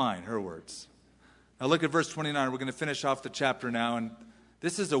 Not mine, her words. Now look at verse 29. We're going to finish off the chapter now. And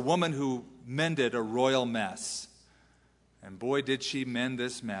this is a woman who mended a royal mess. And boy, did she mend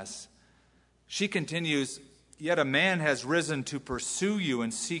this mess. She continues, yet a man has risen to pursue you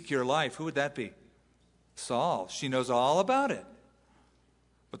and seek your life. Who would that be? Saul. She knows all about it.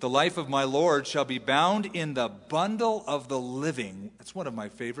 But the life of my Lord shall be bound in the bundle of the living. That's one of my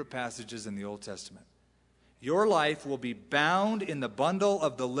favorite passages in the Old Testament. Your life will be bound in the bundle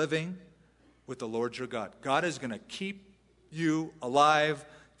of the living with the Lord your God. God is going to keep you alive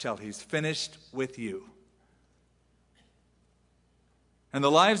till he's finished with you. And the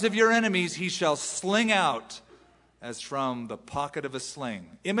lives of your enemies he shall sling out as from the pocket of a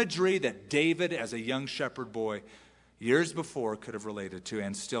sling. Imagery that David, as a young shepherd boy, years before could have related to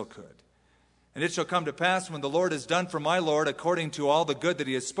and still could. And it shall come to pass when the Lord has done for my Lord according to all the good that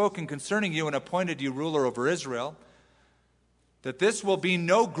he has spoken concerning you and appointed you ruler over Israel, that this will be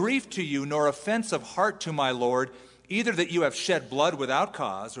no grief to you nor offense of heart to my Lord, either that you have shed blood without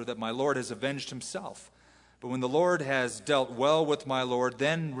cause or that my Lord has avenged himself. But when the Lord has dealt well with my Lord,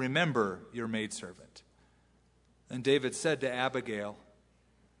 then remember your maidservant. And David said to Abigail,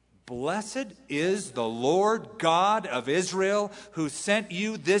 blessed is the Lord God of Israel, who sent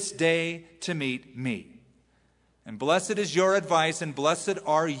you this day to meet me. And blessed is your advice, and blessed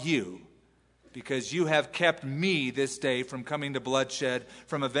are you, because you have kept me this day from coming to bloodshed,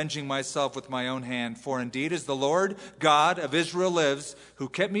 from avenging myself with my own hand. For indeed, as the Lord God of Israel lives, who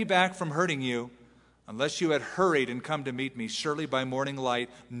kept me back from hurting you, unless you had hurried and come to meet me, surely by morning light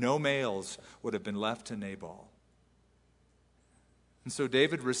no males would have been left to Nabal. And so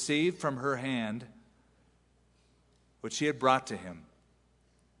David received from her hand what she had brought to him,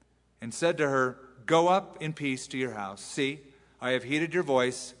 and said to her, go up in peace to your house. See, I have heeded your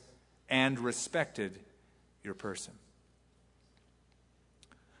voice and respected your person.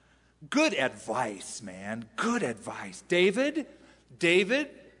 Good advice, man. Good advice. David,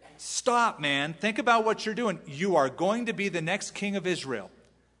 stop, man. Think about what you're doing. You are going to be the next king of Israel.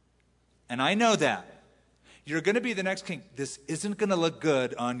 And I know that. You're going to be the next king. This isn't going to look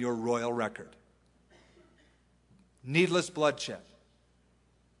good on your royal record. Needless bloodshed.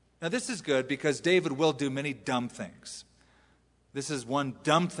 Now this is good because David will do many dumb things. This is one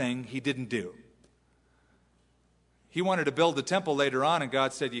dumb thing he didn't do. He wanted to build the temple later on, and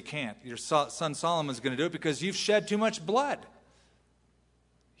God said, you can't. Your son Solomon's going to do it because you've shed too much blood.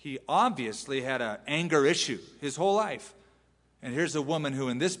 He obviously had an anger issue his whole life. And here's a woman who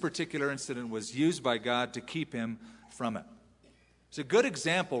in this particular incident was used by God to keep him from it. It's a good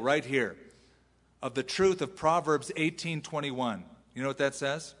example right here of the truth of Proverbs 18:21. You know what that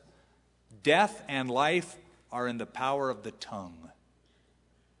says? Death and life are in the power of the tongue.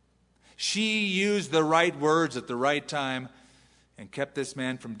 She used the right words at the right time and kept this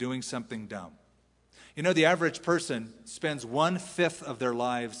man from doing something dumb. You know, the average person spends 1/5 of their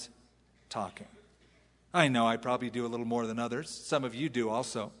lives talking. I know I probably do a little more than others. Some of you do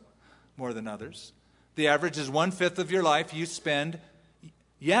also, more than others. The average is 1/5 of your life you spend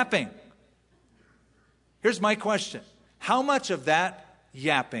yapping. Here's my question. How much of that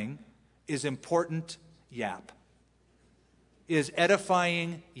yapping is important yap? Is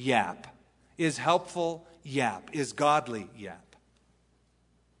edifying yap? Is helpful yap? Is godly yap?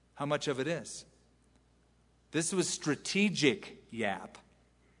 How much of it is? This was strategic yap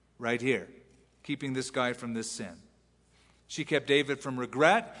right here, keeping this guy from this sin. She kept David from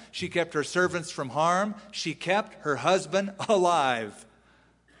regret. She kept her servants from harm. She kept her husband alive.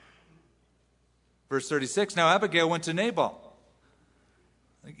 Verse 36, now Abigail went to Nabal.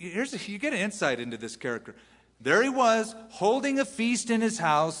 You get an insight into this character. There he was, holding a feast in his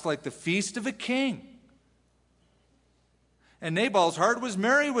house like the feast of a king. And Nabal's heart was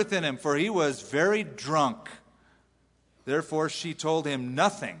merry within him, for he was very drunk. Therefore she told him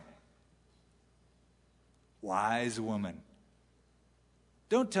nothing. Wise woman.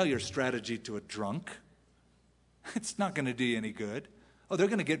 Don't tell your strategy to a drunk. It's not going to do you any good. Oh, they're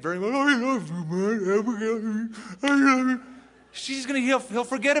going to get very, I love you, man. I love you. He'll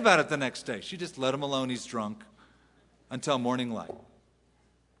forget about it the next day. She just let him alone. He's drunk until morning light.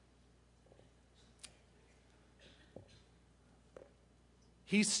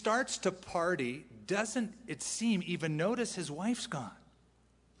 He starts to party, doesn't, it seem, even notice his wife's gone.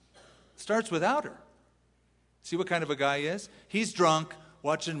 Starts without her. See what kind of a guy he is? He's drunk,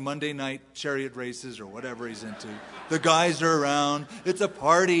 watching Monday night chariot races or whatever he's into. The guys are around. It's a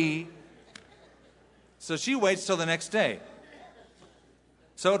party. So she waits till the next day.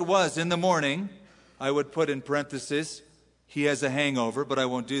 So it was in the morning. I would put in parenthesis, he has a hangover, but I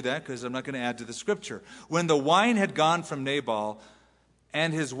won't do that because I'm not going to add to the scripture. When the wine had gone from Nabal,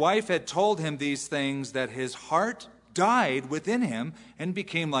 and his wife had told him these things, that his heart died within him and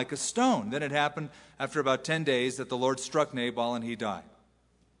became like a stone. Then it happened after about 10 days that the Lord struck Nabal and he died.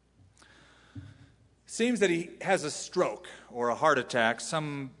 Seems that he has a stroke or a heart attack,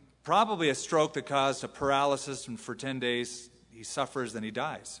 probably a stroke that caused a paralysis, and for 10 days he suffers, then he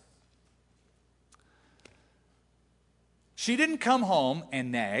dies. She didn't come home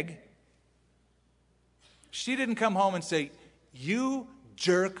and nag. She didn't come home and say, you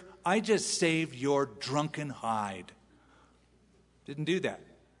jerk, I just saved your drunken hide. Didn't do that.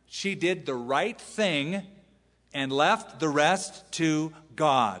 She did the right thing and left the rest to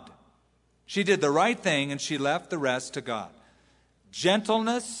God. She did the right thing and she left the rest to God.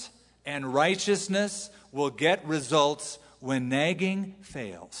 Gentleness and righteousness will get results when nagging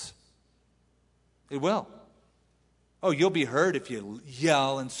fails. It will. Oh, you'll be hurt if you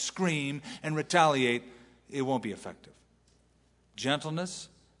yell and scream and retaliate. It won't be effective. Gentleness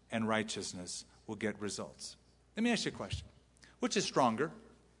and righteousness will get results. Let me ask you a question. Which is stronger?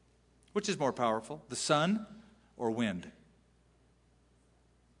 Which is more powerful? The sun or wind?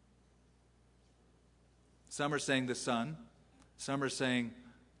 Some are saying the sun. Some are saying,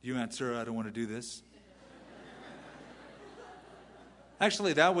 you answer, I don't want to do this.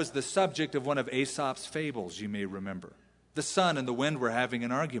 Actually, that was the subject of one of Aesop's fables, you may remember. The sun and the wind were having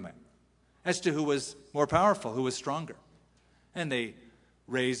an argument as to who was more powerful, who was stronger. And they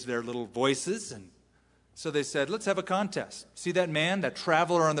raised their little voices, and so they said, let's have a contest. See that man, that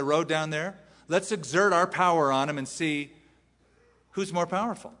traveler on the road down there? Let's exert our power on him and see who's more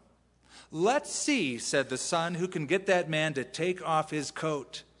powerful. Let's see, said the sun, who can get that man to take off his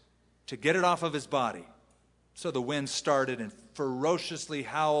coat, to get it off of his body. So the wind started and ferociously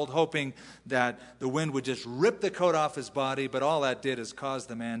howled, hoping that the wind would just rip the coat off his body, but all that did is cause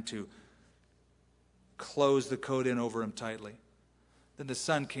the man to close the coat in over him tightly. Then the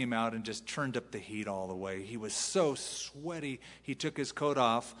sun came out and just turned up the heat all the way. He was so sweaty, he took his coat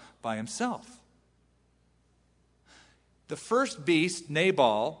off by himself. The first beast,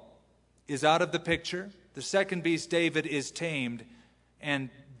 Nabal, is out of the picture. The second beast, David, is tamed. And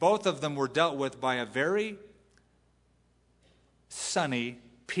both of them were dealt with by a very sunny,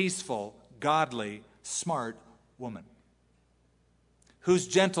 peaceful, godly, smart woman, whose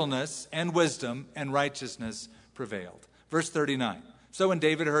gentleness and wisdom and righteousness prevailed. Verse 39. So when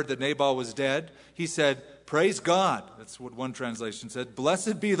David heard that Nabal was dead, he said, praise God. That's what one translation said.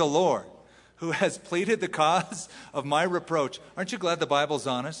 Blessed be the Lord, who has pleaded the cause of my reproach. Aren't you glad the Bible's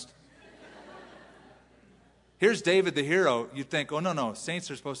honest? Here's David the hero. You'd think, oh, no. Saints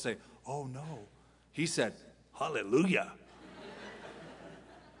are supposed to say, oh, no. He said, hallelujah.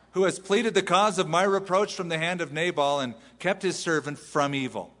 who has pleaded the cause of my reproach from the hand of Nabal and kept his servant from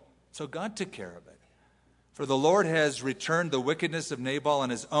evil. So God took care of it. For the Lord has returned the wickedness of Nabal on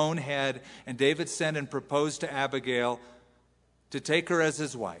his own head, and David sent and proposed to Abigail to take her as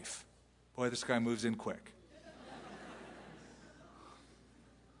his wife. Boy, this guy moves in quick.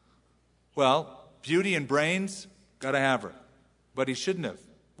 Well, beauty and brains, got to have her. But he shouldn't have.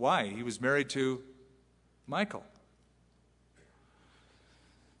 Why? He was married to Michal.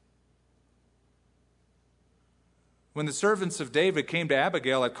 When the servants of David came to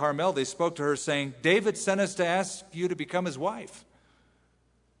Abigail at Carmel, they spoke to her, saying, David sent us to ask you to become his wife.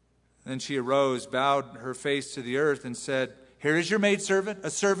 Then she arose, bowed her face to the earth, and said, Here is your maidservant,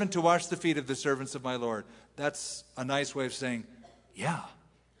 a servant to wash the feet of the servants of my Lord. That's a nice way of saying, yeah.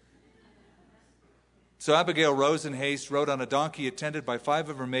 So Abigail rose in haste, rode on a donkey attended by 5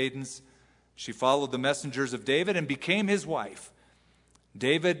 of her maidens. She followed the messengers of David and became his wife.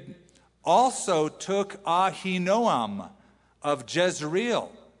 David also took Ahinoam of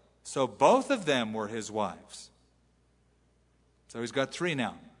Jezreel. So both of them were his wives. So he's got 3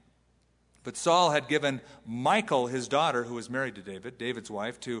 now. But Saul had given Michal, his daughter, who was married to David, David's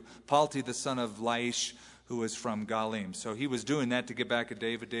wife, to Palti, the son of Laish, who was from Galim. So he was doing that to get back at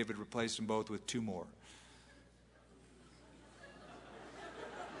David. David replaced them both with 2 more.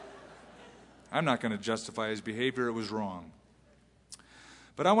 I'm not going to justify his behavior. It was wrong.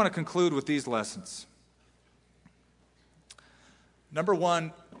 But I want to conclude with these lessons. Number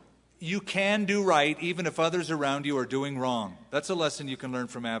 1, you can do right even if others around you are doing wrong. That's a lesson you can learn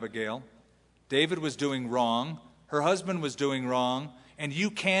from Abigail. David was doing wrong. Her husband was doing wrong. And you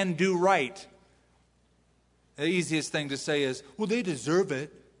can do right. The easiest thing to say is, well, they deserve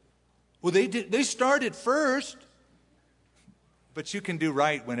it. Well, they started first. But you can do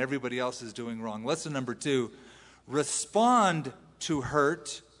right when everybody else is doing wrong. Lesson number 2, respond to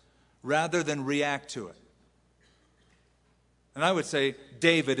hurt rather than react to it. And I would say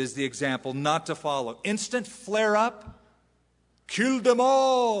David is the example not to follow. Instant flare up, kill them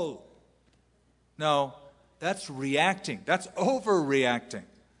all. No, that's reacting. That's overreacting.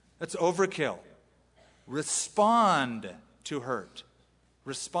 That's overkill. Respond to hurt.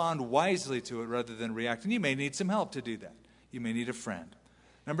 Respond wisely to it rather than react. And you may need some help to do that. You may need a friend.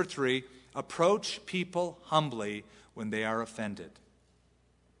 Number 3, approach people humbly when they are offended.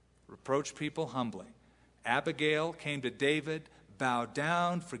 Approach people humbly. Abigail came to David, bowed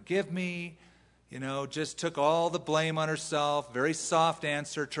down, forgive me, just took all the blame on herself. Very soft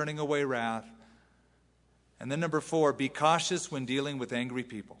answer, turning away wrath. And then number 4, be cautious when dealing with angry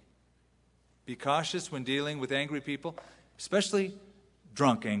people. Be cautious when dealing with angry people, especially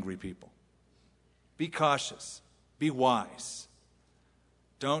drunk angry people. Be cautious. Be wise.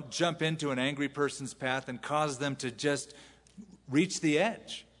 Don't jump into an angry person's path and cause them to just reach the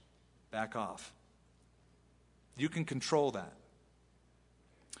edge. Back off. You can control that.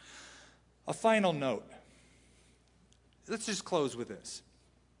 A final note. Let's just close with this.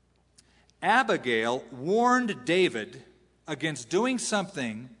 Abigail warned David against doing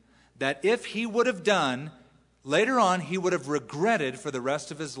something that if he would have done, later on he would have regretted for the rest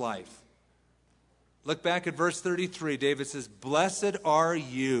of his life. Look back at verse 33. David says, Blessed are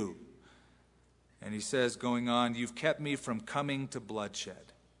you. And he says, going on, you've kept me from coming to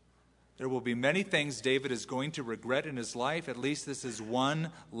bloodshed. There will be many things David is going to regret in his life. At least this is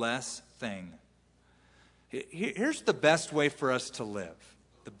one less thing. Here's the best way for us to live.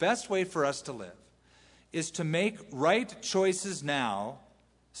 The best way for us to live is to make right choices now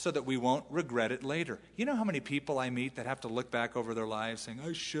so that we won't regret it later. You know how many people I meet that have to look back over their lives saying,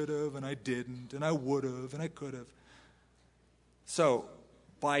 I should have, and I didn't, and I would have, and I could have. So,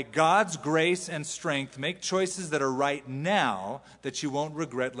 by God's grace and strength, make choices that are right now that you won't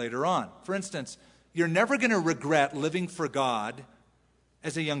regret later on. For instance, you're never going to regret living for God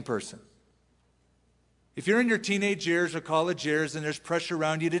as a young person. If you're in your teenage years or college years and there's pressure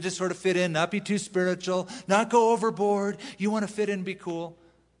around you to just sort of fit in, not be too spiritual, not go overboard, you want to fit in, be cool,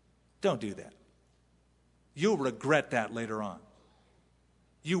 don't do that. You'll regret that later on.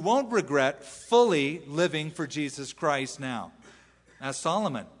 You won't regret fully living for Jesus Christ now. Now,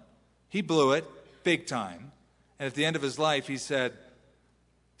 Solomon, he blew it big time. And at the end of his life, he said,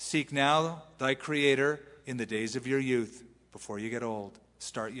 Seek now thy Creator in the days of your youth, before you get old.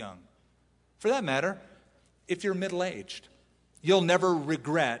 Start young. For that matter, if you're middle-aged, you'll never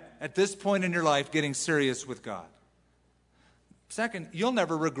regret, at this point in your life, getting serious with God. Second, you'll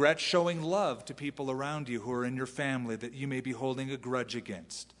never regret showing love to people around you who are in your family that you may be holding a grudge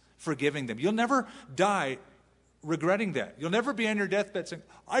against, forgiving them. You'll never die regretting that. You'll never be on your deathbed saying,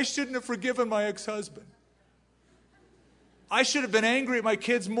 I shouldn't have forgiven my ex-husband. I should have been angry at my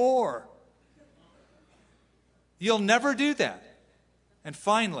kids more. You'll never do that. And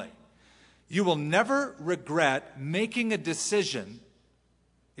finally, you will never regret making a decision,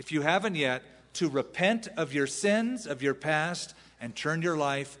 if you haven't yet, to repent of your sins, of your past, and turn your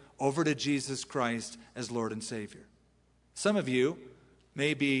life over to Jesus Christ as Lord and Savior. Some of you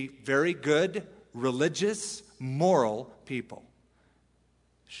may be very good, religious, moral people,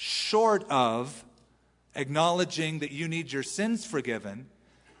 short of acknowledging that you need your sins forgiven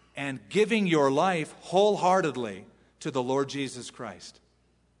and giving your life wholeheartedly to the Lord Jesus Christ.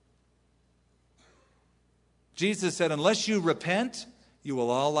 Jesus said, unless you repent, you will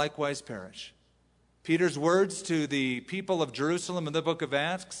all likewise perish. Peter's words to the people of Jerusalem in the book of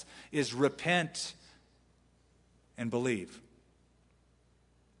Acts is repent and believe.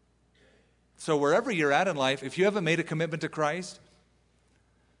 So wherever you're at in life, if you haven't made a commitment to Christ,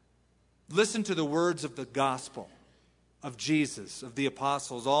 listen to the words of the gospel, of Jesus, of the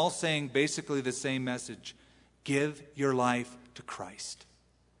apostles, all saying basically the same message. Give your life to Christ.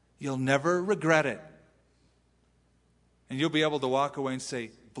 You'll never regret it. And you'll be able to walk away and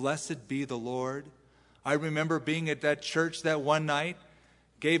say, blessed be the Lord. I remember being at that church that one night,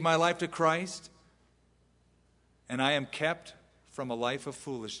 gave my life to Christ, and I am kept from a life of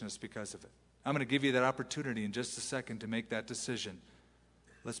foolishness because of it. I'm going to give you that opportunity in just a second to make that decision.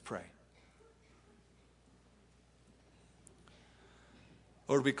 Let's pray.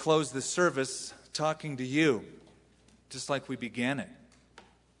 Lord, we close this service talking to you, just like we began it.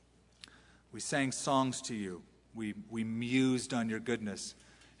 We sang songs to you. We mused on your goodness.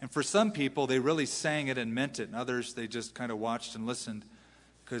 And for some people, they really sang it and meant it. And others, they just kind of watched and listened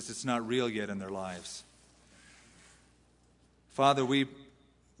because it's not real yet in their lives. Father, we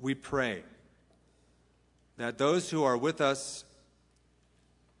pray that those who are with us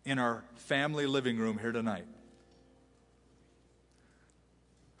in our family living room here tonight,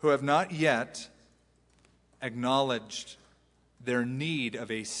 who have not yet acknowledged their need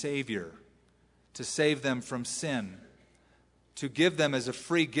of a Savior to save them from sin, to give them as a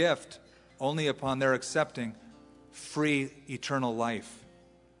free gift, only upon their accepting free eternal life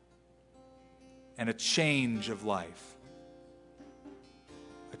and a change of life,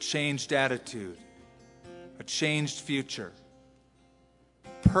 a changed attitude, a changed future,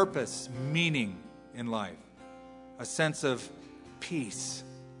 purpose, meaning in life, a sense of peace,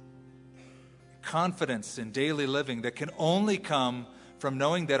 confidence in daily living that can only come from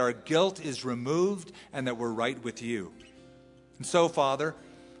knowing that our guilt is removed and that we're right with you. And so, Father,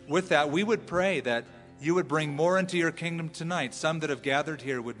 with that, we would pray that you would bring more into your kingdom tonight. Some that have gathered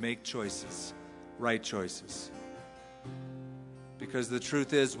here would make choices, right choices. Because the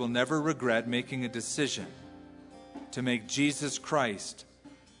truth is, we'll never regret making a decision to make Jesus Christ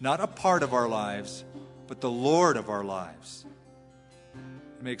not a part of our lives, but the Lord of our lives.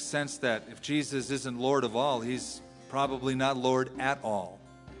 It makes sense that if Jesus isn't Lord of all, he's probably not Lord at all.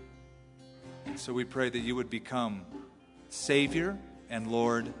 And so we pray that you would become Savior and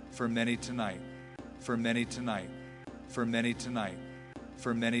Lord for many tonight, for many tonight, for many tonight,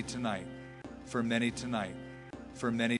 for many tonight, for many tonight, for many.